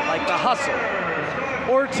name ever, like the Hustle.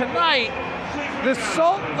 Or tonight, the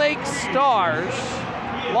Salt Lake Stars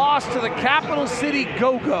lost to the Capital City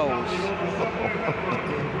Go-Go's.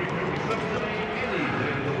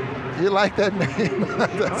 You like that name?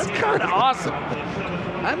 That's kind of awesome.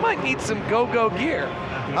 I might need some Go-Go gear.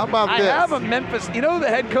 How about this? I have a Memphis, you know who the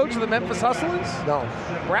head coach of the Memphis Hustle is? No.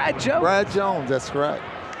 Brad Jones. Brad Jones, that's correct.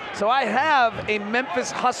 So I have a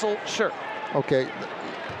Memphis Hustle shirt. Okay.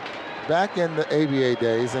 Back in the ABA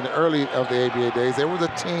days, in the early of the ABA days, there was a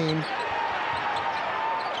team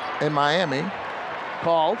in Miami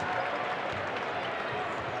called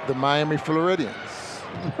the Miami Floridians.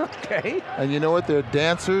 Okay. And you know what their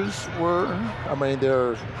dancers were? I mean,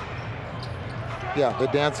 the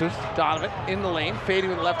dancers. Donovan in the lane, fading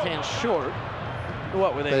with the left hand short.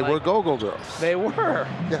 What were they? They were Go-Go girls. They were.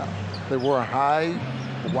 Yeah. They wore high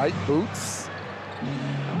white boots.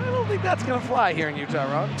 I don't think that's going to fly here in Utah,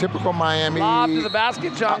 Ron. Typical Miami. Lob to the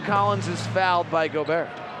basket. John Collins is fouled by Gobert.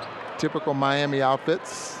 Typical Miami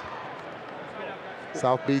outfits.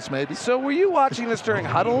 South Beach, maybe. So were you watching this during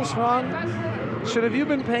huddles, Ron? Have you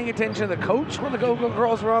been paying attention to the coach when the Go-Go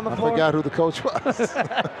girls were on the floor? I forgot who the coach was.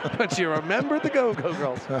 But you remember the Go-Go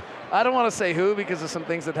girls. I don't want to say who because of some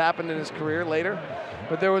things that happened in his career later.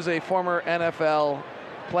 But there was a former NFL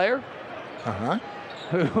player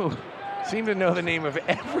who seemed to know the name of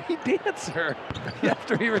every dancer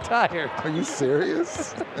after he retired. Are you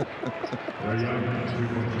serious?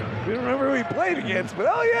 We don't remember who he played against, but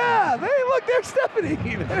oh yeah, there's Stephanie.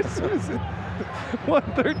 There's Susan.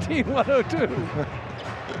 113-102.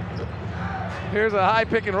 Here's a high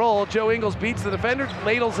pick and roll. Joe Ingles beats the defender,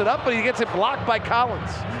 ladles it up, but he gets it blocked by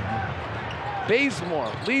Collins.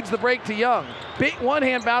 Bazemore leads the break to Young.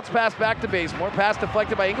 One-hand bounce pass back to Bazemore. Pass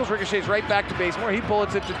deflected by Ingles, ricochets right back to Bazemore. He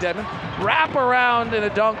bullets it to Dedmon. Wrap around and a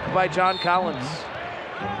dunk by John Collins.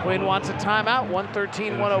 Quinn wants a timeout,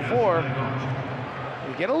 113-104.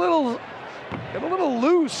 You get a little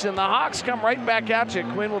loose, and the Hawks come right back at you.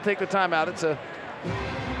 Quinn will take the timeout.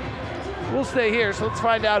 We'll stay here, so let's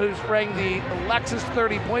find out who's rang the Lexus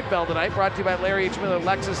 30-point bell tonight. Brought to you by Larry H. Miller,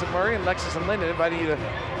 Lexus and Murray, and Lexus and Linden, inviting you to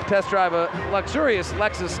test drive a luxurious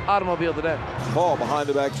Lexus automobile today. Paul behind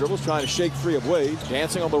the back dribbles, trying to shake free of Wade.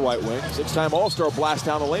 Dancing on the right wing. 6-time All-Star blast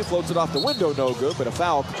down the lane, floats it off the window, no good, but a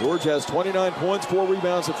foul. George has 29 points, 4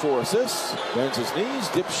 rebounds, and 4 assists. Bends his knees,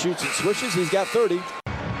 dips, shoots, and swishes. He's got 30.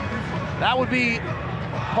 That would be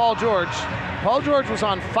Paul George. Paul George was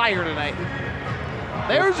on fire tonight.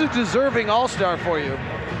 There's a deserving All-Star for you.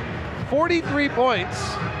 43 points,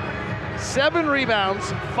 7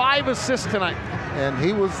 rebounds, 5 assists tonight. And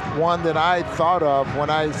he was one that I thought of when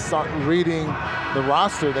I started reading the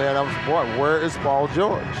roster there, and I was, boy, where is Paul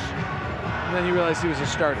George? And then you realized he was a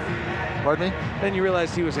starter. Pardon me? Then you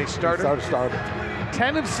realized he was a starter. Starter.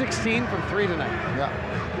 10 of 16 from 3 tonight. Yeah.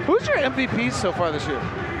 Who's your MVP so far this year?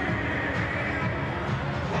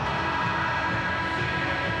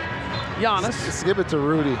 Giannis. Let's give it to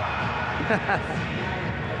Rudy.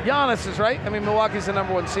 Giannis is right. I mean, Milwaukee's the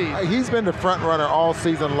number 1 seed. He's been the front runner all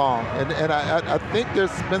season long, and I think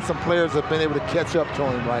there's been some players that have been able to catch up to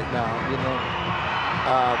him right now. You know,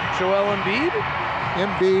 Joel Embiid,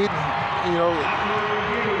 you know,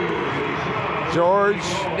 George,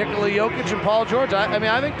 Nikola Jokic, and Paul George. I mean,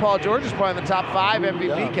 I think Paul George is probably in the top 5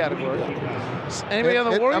 MVP category. Yeah. Anybody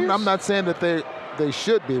on the Warriors? I'm not saying that they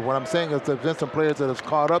should be. What I'm saying is there's been some players that have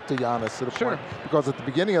caught up to Giannis to the point, because at the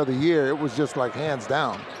beginning of the year it was just like hands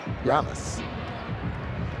down Giannis.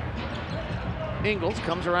 Ingles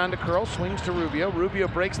comes around to curl, swings to Rubio. Rubio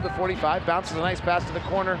breaks the 45, bounces a nice pass to the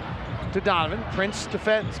corner to Donovan. Prince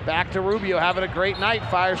defends, back to Rubio, having a great night,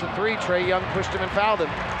 fires a 3. Trae Young pushed him and fouled him.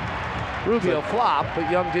 Rubio flopped,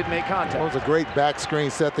 but Young did make contact. It was a great back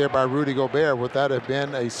screen set there by Rudy Gobert. Would that have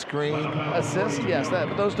been a screen? Assist, yes,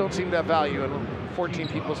 but those don't seem to have value in 14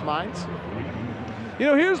 people's minds. You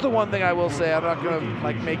know, here's the one thing I will say. I'm not going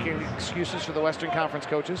to make any excuses for the Western Conference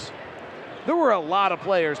coaches. There were a lot of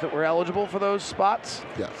players that were eligible for those spots.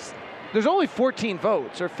 Yes. There's only 14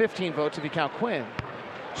 votes, or 15 votes if you count Quinn.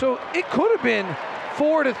 So it could have been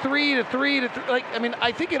 4 to 3 to 3 to 3. Like, I mean,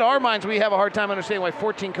 I think in our minds we have a hard time understanding why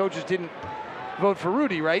 14 coaches didn't vote for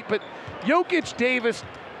Rudy, right? But Jokic, Davis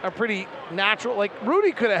are pretty natural. Like,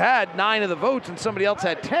 Rudy could have had 9 of the votes and somebody else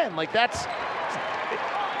had 10. Like, that's,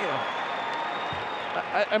 you know,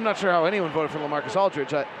 I'm not sure how anyone voted for LaMarcus Aldridge,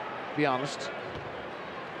 to be honest.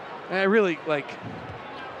 And I really,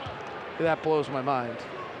 that blows my mind.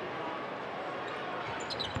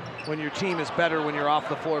 When your team is better when you're off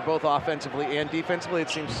the floor, both offensively and defensively,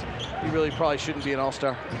 it seems you really probably shouldn't be an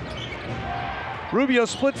all-star. Rubio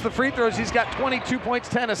splits the free throws. He's got 22 points,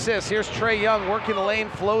 10 assists. Here's Trae Young working the lane,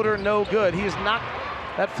 floater, no good.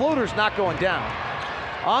 That floater's not going down.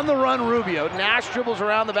 On the run, Rubio. Nash dribbles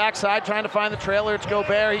around the backside, trying to find the trailer. It's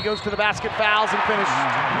Gobert. He goes to the basket, fouls, and finishes.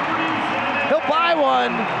 He'll buy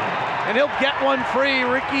one, and he'll get one free.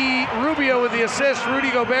 Ricky Rubio with the assist.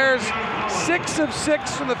 Rudy Gobert's 6 of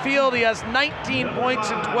 6 from the field. He has 19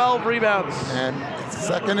 points and 12 rebounds. And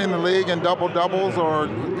second in the league in double-doubles, or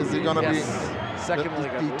is he going to be? Second in the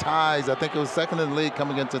league. He ties. I think it was second in the league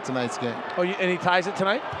coming into tonight's game. Oh, and he ties it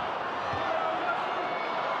tonight?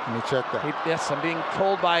 Let me check that. Yes, I'm being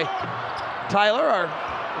told by Tyler,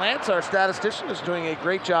 Lance, our statistician, is doing a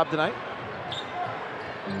great job tonight.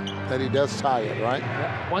 That he does tie it, right?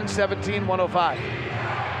 Yeah, 117-105.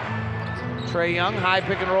 Trae Young, high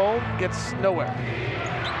pick and roll, gets nowhere.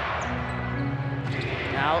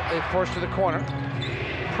 Now they force to the corner.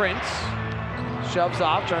 Prince shoves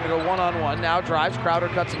off, trying to go one-on-one. Now drives, Crowder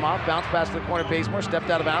cuts him off, bounce pass to the corner, Bazemore stepped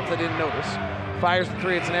out of bounds, I didn't notice. Fires the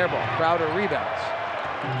 3, it's an air ball. Crowder rebounds.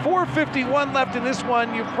 4:51 left in this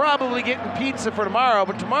one. You're probably getting pizza for tomorrow,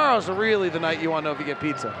 but tomorrow's really the night you want to know if you get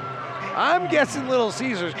pizza. I'm guessing Little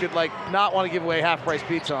Caesars could not want to give away half-price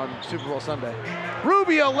pizza on Super Bowl Sunday.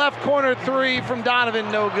 Rubio left corner 3 from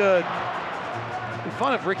Donovan, no good. It'd be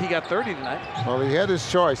fun if Ricky got 30 tonight. Well, he had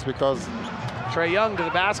his choice because Trae Young to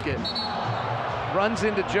the basket. Runs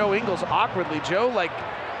into Joe Ingles awkwardly. Joe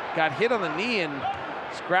got hit on the knee and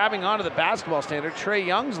is grabbing onto the basketball standard. Trae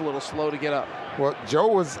Young's a little slow to get up. Well,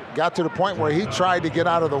 Joe got to the point where he tried to get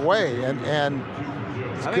out of the way, and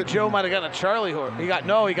I think Joe might have gotten a Charlie horse. He got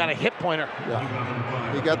a hip pointer.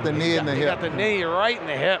 Yeah. He got the knee in the hip. He got the knee right in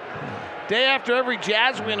the hip. Day after every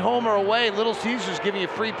Jazz win, home or away, Little Caesars giving you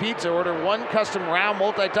free pizza. Order one custom round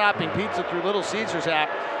multi-topping pizza through Little Caesars app,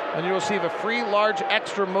 and you'll receive a free large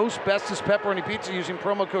extra most bestest pepperoni pizza using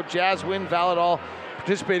promo code JAZZWIN, valid all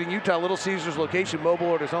participating Utah Little Caesars location, mobile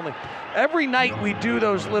orders only. Every night we do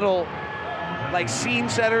those little scene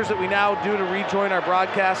setters that we now do to rejoin our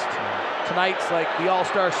broadcast. Tonight's the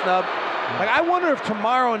All-Star snub. I wonder if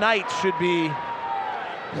tomorrow night should be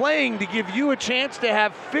playing to give you a chance to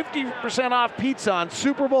have 50% off pizza on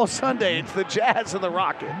Super Bowl Sunday. It's the Jazz and the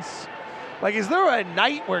Rockets. Like, is there a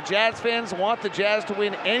night where Jazz fans want the Jazz to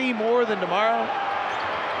win any more than tomorrow?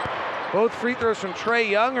 Both free throws from Trae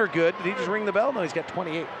Young are good. Did he just ring the bell? No, he's got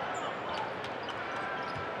 28.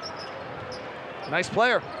 Nice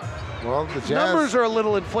player. Well, the Jazz numbers are a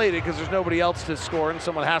little inflated because there's nobody else to score and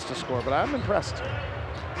someone has to score, but I'm impressed.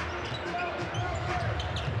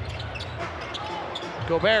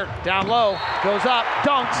 Gobert down low, goes up,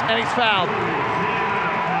 dunks, and he's fouled.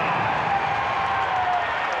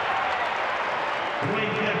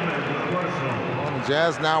 Well, the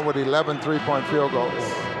Jazz now with 11 three-point field goals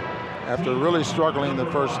after really struggling in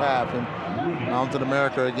the first half, and Mountain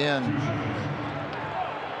America again.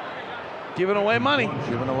 Giving away money.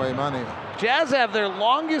 Giving away money. Jazz have their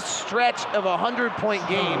longest stretch of 100-point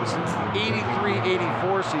games since the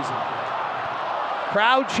 83-84 season.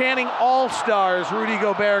 Crowd chanting all-stars. Rudy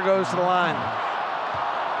Gobert goes to the line.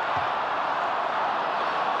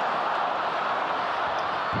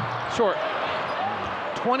 Short.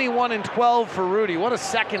 21 and 12 for Rudy. What a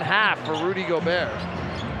second half for Rudy Gobert.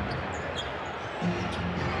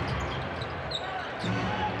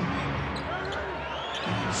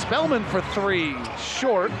 Spellman for three,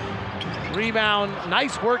 short. Rebound,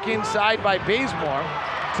 nice work inside by Bazemore.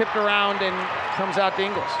 Tipped around and comes out to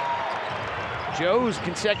Ingles. Joe's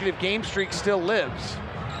consecutive game streak still lives.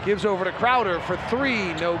 Gives over to Crowder for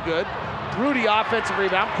three, no good. Rudy offensive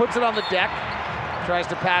rebound, puts it on the deck. Tries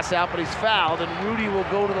to pass out, but he's fouled, and Rudy will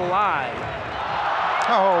go to the line.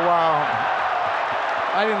 Oh, wow.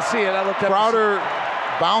 I didn't see it, I looked up. Crowder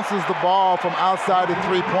bounces the ball from outside the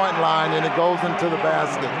three-point line, and it goes into the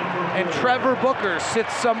basket. And Trevor Booker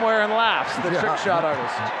sits somewhere and laughs, the trick shot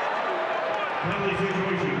artist.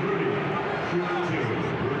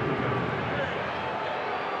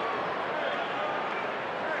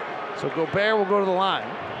 So Gobert will go to the line.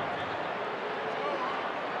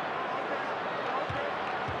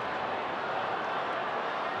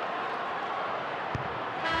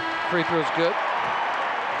 Free throw's good.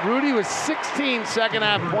 Rudy was 16 second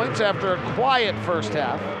half points after a quiet first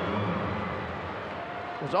half.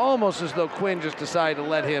 It was almost as though Quinn just decided to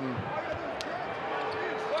let him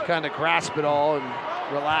kind of grasp it all and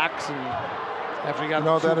relax, and after he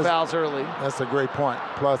got two fouls early. That's a great point.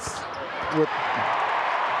 Plus, with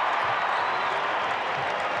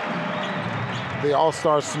the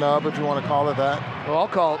all-star snub, if you want to call it that. Well, I'll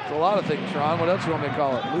call it a lot of things, Ron. What else do you want me to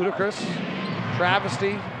call it? Ludicrous,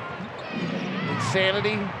 travesty,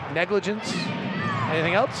 insanity, negligence.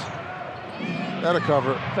 Anything else? That'll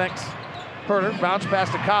cover it. Thanks. Herter, bounce pass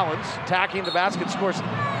to Collins, attacking the basket, scores.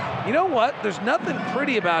 You know what? There's nothing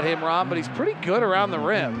pretty about him, Ron, but he's pretty good around the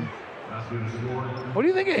rim. What do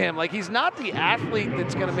you think of him? Like, he's not the athlete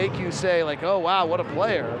that's going to make you say, like, oh, wow, what a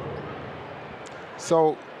player.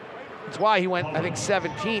 So that's why he went, I think,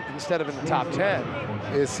 17th instead of in the top 10.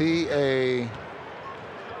 Is he a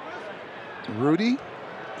Rudy?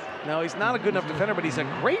 No, he's not a good enough defender, but he's a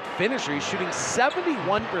great finisher. He's shooting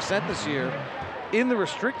 71% this year in the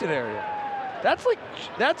restricted area. That's like,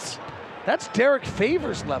 that's Derek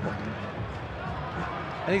Favors level.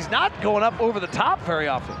 And he's not going up over the top very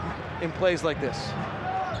often in plays like this.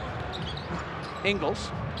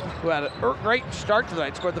 Ingles, who had a great start to the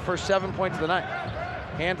night, scored the first 7 points of the night.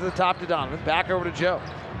 Hand to the top to Donovan, back over to Joe.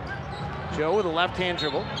 Joe with a left-hand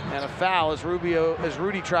dribble and a foul as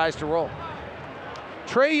Rudy tries to roll.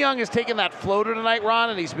 Trae Young has taken that floater tonight, Ron,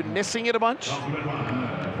 and he's been missing it a bunch.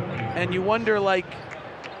 And you wonder, like,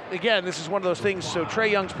 again, this is one of those things, so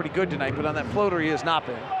Trae Young's pretty good tonight, but on that floater he has not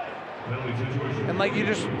been. And like you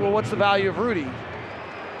just, well, what's the value of Rudy?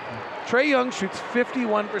 Trae Young shoots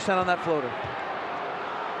 51% on that floater.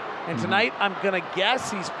 And tonight, I'm gonna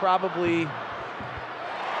guess he's probably,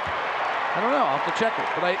 I don't know, I'll have to check it,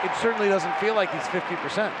 but it certainly doesn't feel like he's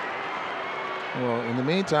 50%. Well, in the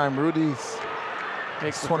meantime, Rudy's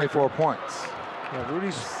makes 24 points. Yeah,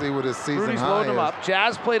 Rudy's, see what his season Rudy's high loading him is. up.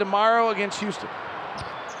 Jazz play tomorrow against Houston.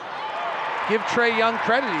 Give Trae Young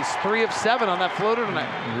credit. He's 3 of 7 on that floater tonight.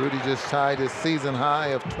 Rudy just tied his season high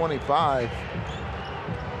of 25.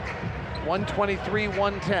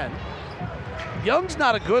 123-110. Young's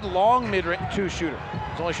not a good long mid-range two shooter.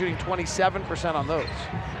 He's only shooting 27% on those.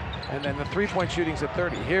 And then the three-point shooting's at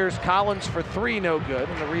 30. Here's Collins for three, no good,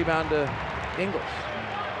 and the rebound to Ingles.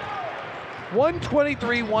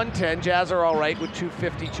 123-110. Jazz are all right with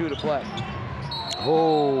 2:52 to play.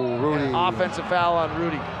 Oh, Rudy. And offensive foul on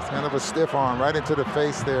Rudy. It's kind of a stiff arm right into the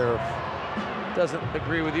face there. Doesn't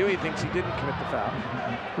agree with you. He thinks he didn't commit the foul.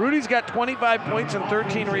 Rudy's got 25 points and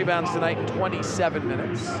 13 rebounds tonight in 27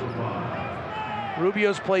 minutes.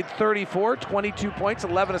 Rubio's played 34, 22 points,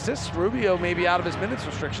 11 assists. Rubio may be out of his minutes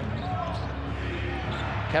restriction.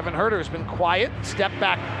 Kevin Huerter has been quiet. Step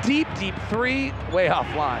back, deep three, way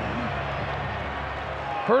offline.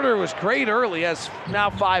 Huerter was great early, as now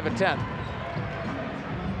 5 of 10.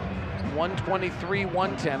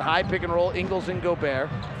 123-110, high pick and roll, Ingles and Gobert.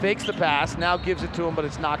 Fakes the pass, now gives it to him, but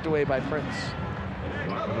it's knocked away by Prince.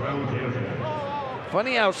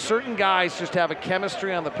 Funny how certain guys just have a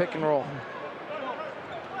chemistry on the pick and roll.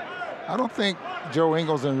 I don't think Joe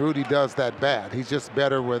Ingles and Rudy does that bad. He's just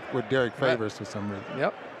better with Derek Favors for some reason.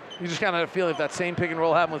 Yep. You just kind of feel if that same pick and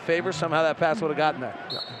roll happened with Favors, somehow that pass would have gotten there.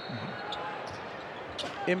 Yep.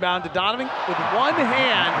 Inbound to Donovan with one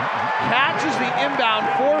hand, catches the inbound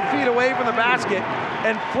 4 feet away from the basket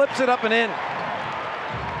and flips it up and in.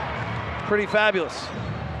 Pretty fabulous.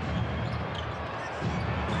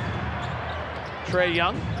 Trae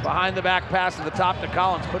Young, behind the back pass to the top to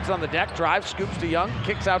Collins, puts it on the deck, drives, scoops to Young,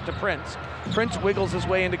 kicks out to Prince. Prince wiggles his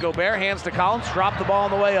way into Gobert, hands to Collins, drop the ball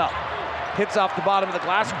on the way up. Hits off the bottom of the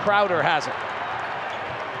glass, Crowder has it.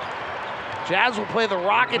 Jazz will play the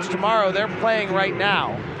Rockets tomorrow. They're playing right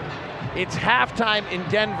now. It's halftime in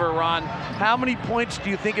Denver, Ron. How many points do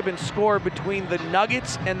you think have been scored between the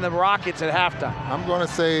Nuggets and the Rockets at halftime? I'm going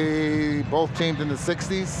to say both teams in the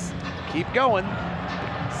 60s. Keep going.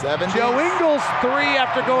 70s. Joe Ingles, 3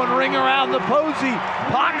 after going ring around the Posey.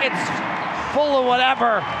 Pockets full of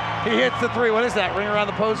whatever. He hits the 3. What is that? Ring around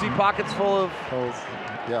the Posey, pockets full of...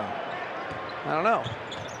 Yeah. I don't know.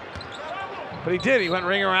 But he did. He went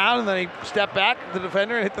ring around, and then he stepped back to the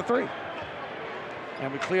defender and hit the 3.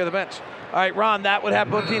 And we clear the bench. All right, Ron, that would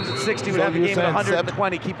have both teams at 60. We'd have the game at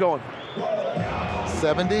 120. Keep going.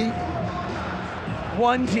 70?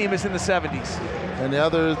 One team is in the 70s. And the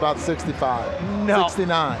other is about 65. No.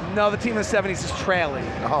 69. No, the team in the 70s is trailing.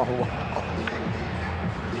 Oh, wow.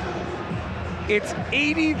 It's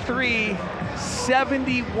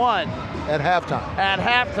 83-71. At halftime. At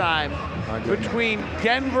halftime between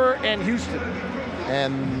Denver and Houston.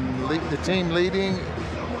 And the team leading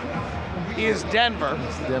is Denver.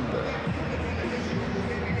 It's Denver.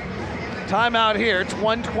 Timeout here. It's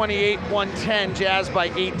 128-110. Jazz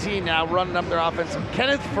by 18 now, running up their offense.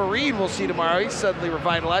 Kenneth Faried we'll see tomorrow. He's suddenly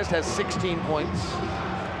revitalized, has 16 points.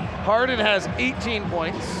 Harden has 18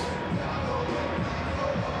 points.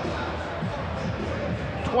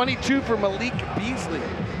 22 for Malik Beasley,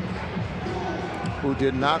 who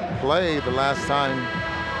did not play the last time.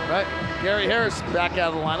 Right. Gary Harris back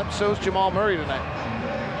out of the lineup. So is Jamal Murray tonight.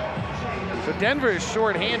 So Denver is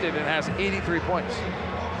shorthanded and has 83 points.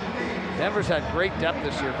 Denver's had great depth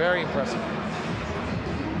this year. Very impressive.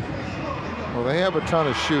 Well, they have a ton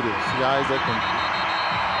of shooters, guys that can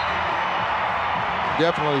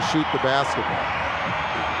definitely shoot the basketball.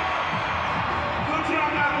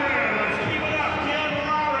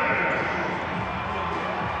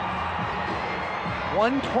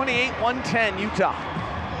 128-110 Utah.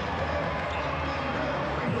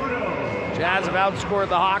 Jazz have outscored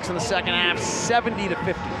the Hawks in the second half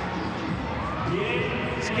 70-50.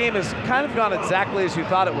 This game has kind of gone exactly as you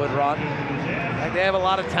thought it would, Ron. Like they have a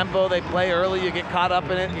lot of tempo. They play early. You get caught up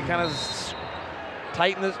in it. You kind of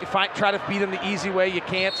tighten this. You try to beat them the easy way. You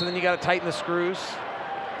can't, so then you got to tighten the screws.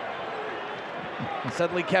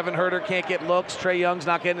 Suddenly Kevin Huerter can't get looks. Trae Young's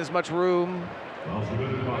not getting as much room.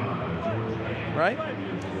 Right?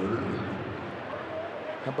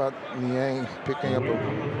 How about Niang picking up a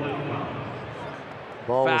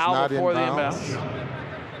ball foul was not before in bounds. The inbound.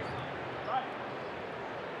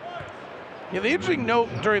 Yeah, the interesting note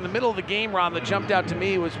during the middle of the game, Ron, that jumped out to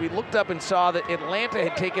me was we looked up and saw that Atlanta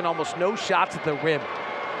had taken almost no shots at the rim.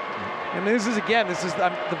 And this is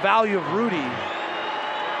the value of Rudy,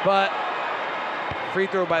 but free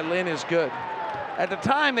throw by Lin is good. At the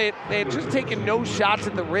time, they had just taken no shots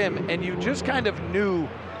at the rim, and you just kind of knew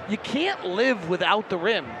you can't live without the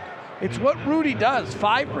rim. It's what Rudy does.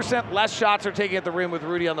 5% less shots are taken at the rim with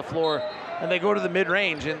Rudy on the floor, and they go to the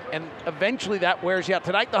mid-range, and eventually that wears you out.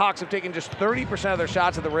 Tonight, the Hawks have taken just 30% of their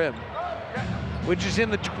shots at the rim, which is in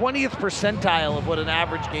the 20th percentile of what an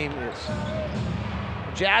average game is.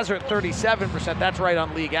 Jazz are at 37%. That's right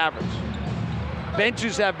on league average.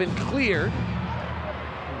 Benches have been cleared.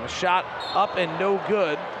 A shot up and no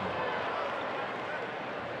good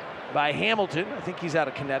by Hamilton. I think he's out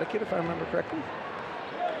of Connecticut, if I remember correctly.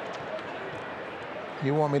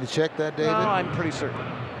 You want me to check that, David? No, I'm pretty certain.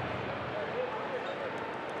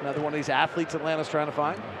 Another one of these athletes Atlanta's trying to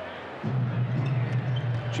find.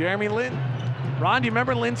 Jeremy Lin. Ron, do you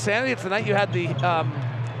remember Lin's Sanity? It's the night you had the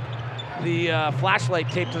flashlight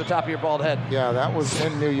taped to the top of your bald head. Yeah, that was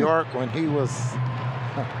in New York when he was,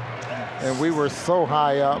 and we were so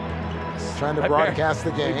high up trying to broadcast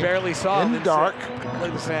the game. We barely saw in the dark.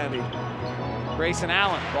 Lin's Sanity. Grayson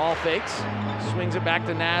Allen, ball fakes, swings it back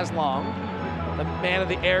to Naz Long, the man of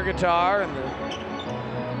the air guitar and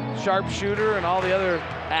the sharpshooter and all the other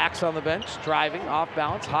acts on the bench, driving, off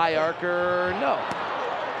balance, high arcer, no.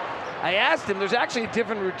 I asked him, there's actually a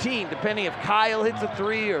different routine depending if Kyle hits a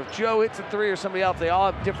three or if Joe hits a three or somebody else. They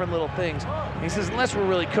all have different little things. He says, unless we're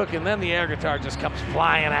really cooking, then the air guitar just comes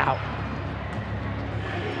flying out.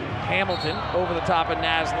 Hamilton over the top of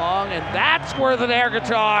Naz Long, and that's where the air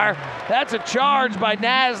guitar. That's a charge by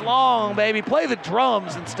Naz Long, baby. Play the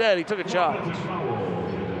drums instead. He took a charge.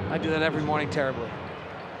 I do that every morning terribly.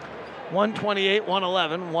 128,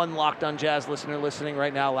 111. One Locked On Jazz listener listening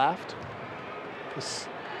right now laughed.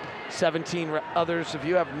 17 others of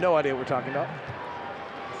you have no idea what we're talking about.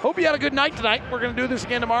 Hope you had a good night tonight. We're going to do this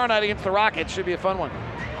again tomorrow night against the Rockets. Should be a fun one.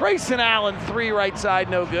 Grayson Allen, 3 right side,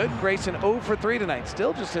 no good. Grayson 0 for 3 tonight.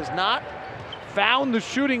 Still just has not found the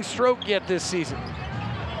shooting stroke yet this season.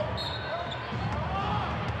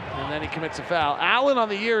 And then he commits a foul. Allen on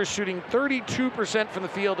the year is shooting 32% from the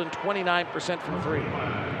field and 29% from 3.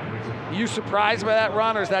 Are you surprised by that,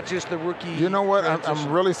 Ron, or is that just the rookie? You know what?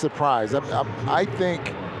 I'm really surprised. I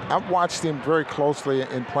think I've watched him very closely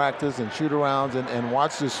in practice and shoot-arounds and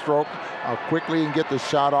watched his stroke quickly and get the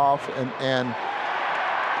shot off. And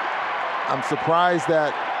I'm surprised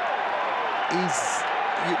that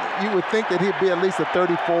you would think that he'd be at least a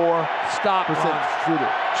 34% shooter.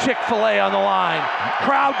 Chick-fil-A on the line.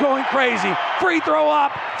 Crowd going crazy. Free throw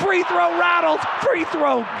up. Free throw rattles. Free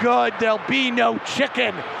throw good. There'll be no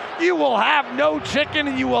chicken. You will have no chicken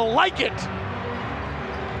and you will like it.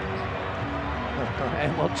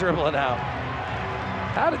 And we'll dribble it out.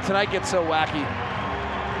 How did tonight get so wacky?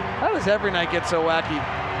 How does every night get so wacky?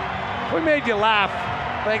 We made you laugh.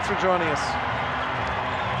 Thanks for joining us.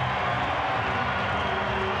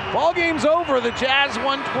 Ball game's over. The Jazz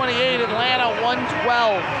 128, Atlanta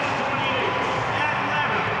 112.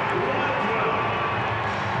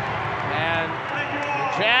 And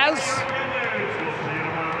the Jazz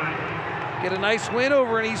get a nice win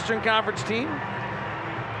over an Eastern Conference team.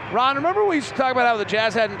 Ron, remember we used to talk about how the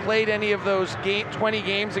Jazz hadn't played any of those 20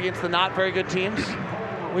 games against the not very good teams?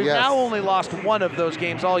 We've now only lost one of those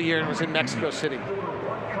games all year, and it was in Mexico City.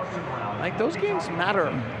 Like, those games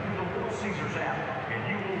matter.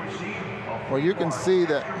 Well, you can see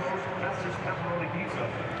that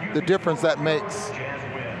the difference that makes.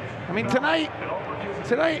 I mean, tonight,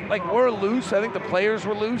 like, we're loose. I think the players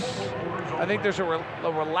were loose. I think there's a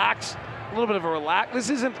little bit of a relax.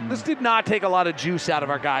 This did not take a lot of juice out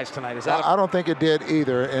of our guys tonight. Is that? I don't think it did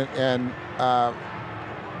either. And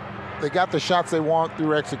they got the shots they want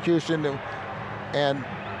through execution, and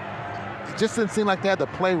it just didn't seem like they had to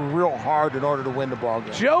play real hard in order to win the ball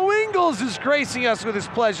game. Joe Ingles is gracing us with his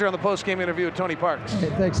pleasure on the post-game interview with Tony Parks.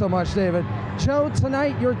 Hey, thanks so much, David. Joe,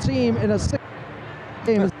 tonight your team in a 6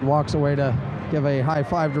 game walks away to give a high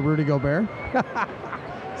five to Rudy Gobert.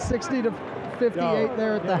 60-58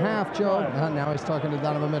 there at the half, Joe. Now he's talking to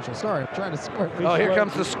Donovan Mitchell. Sorry, I'm trying to squirt. Oh, here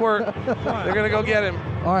comes the squirt. They're going to go get him.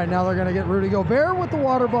 All right, now they're going to get Rudy Gobert with the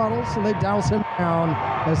water bottle, so they douse him down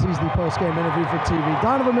as he's the post-game interview for TV.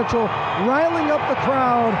 Donovan Mitchell riling up the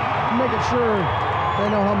crowd, making sure they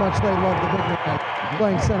know how much they love the big man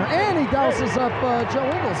playing center. And he douses up Joe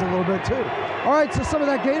Ingles a little bit, too. All right, so some of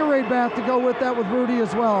that Gatorade bath to go with that with Rudy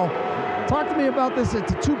as well. Talk to me about this.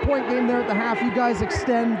 It's a 2-point game there at the half. You guys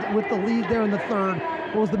extend with the lead there in the third.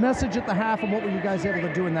 What was the message at the half, and what were you guys able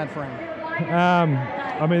to do in that frame?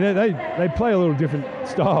 I mean, they play a little different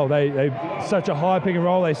style. They such a high pick and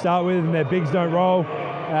roll they start with, and their bigs don't roll.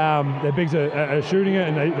 Their bigs are shooting it,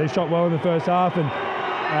 and they shot well in the first half. And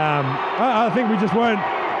I think we just weren't.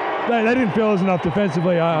 They didn't feel us enough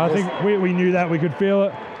defensively. I think we knew that we could feel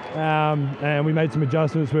it. And we made some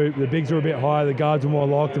adjustments. The bigs were a bit higher, the guards were more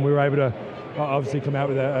locked, and we were able to obviously come out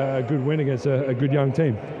with a good win against a good young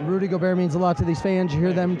team. Rudy Gobert means a lot to these fans. You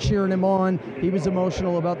hear them cheering him on. He was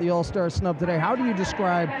emotional about the All-Star snub today. How do you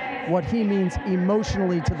describe what he means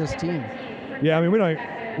emotionally to this team? Yeah, I mean, we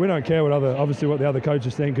don't care what the other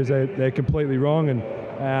coaches think, because they're completely wrong,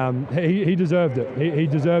 and he deserved it. He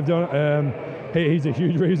deserved it. He's a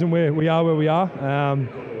huge reason we are where we are.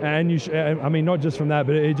 And I mean, not just from that,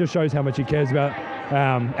 but it just shows how much he cares about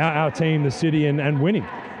our team, the city, and winning.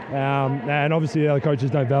 And obviously the other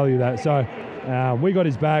coaches don't value that. So we got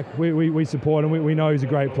his back. We support him. We know he's a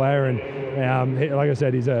great player. And like I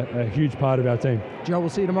said, he's a huge part of our team. Joe, we'll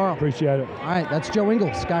see you tomorrow. Appreciate it. All right, that's Joe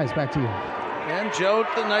Ingles. Guys, back to you. And Joe,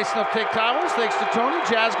 nice enough to take towels. Thanks to Tony.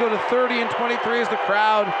 Jazz go to 30 and 23 as the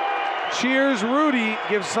crowd cheers Rudy.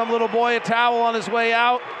 Gives some little boy a towel on his way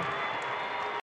out.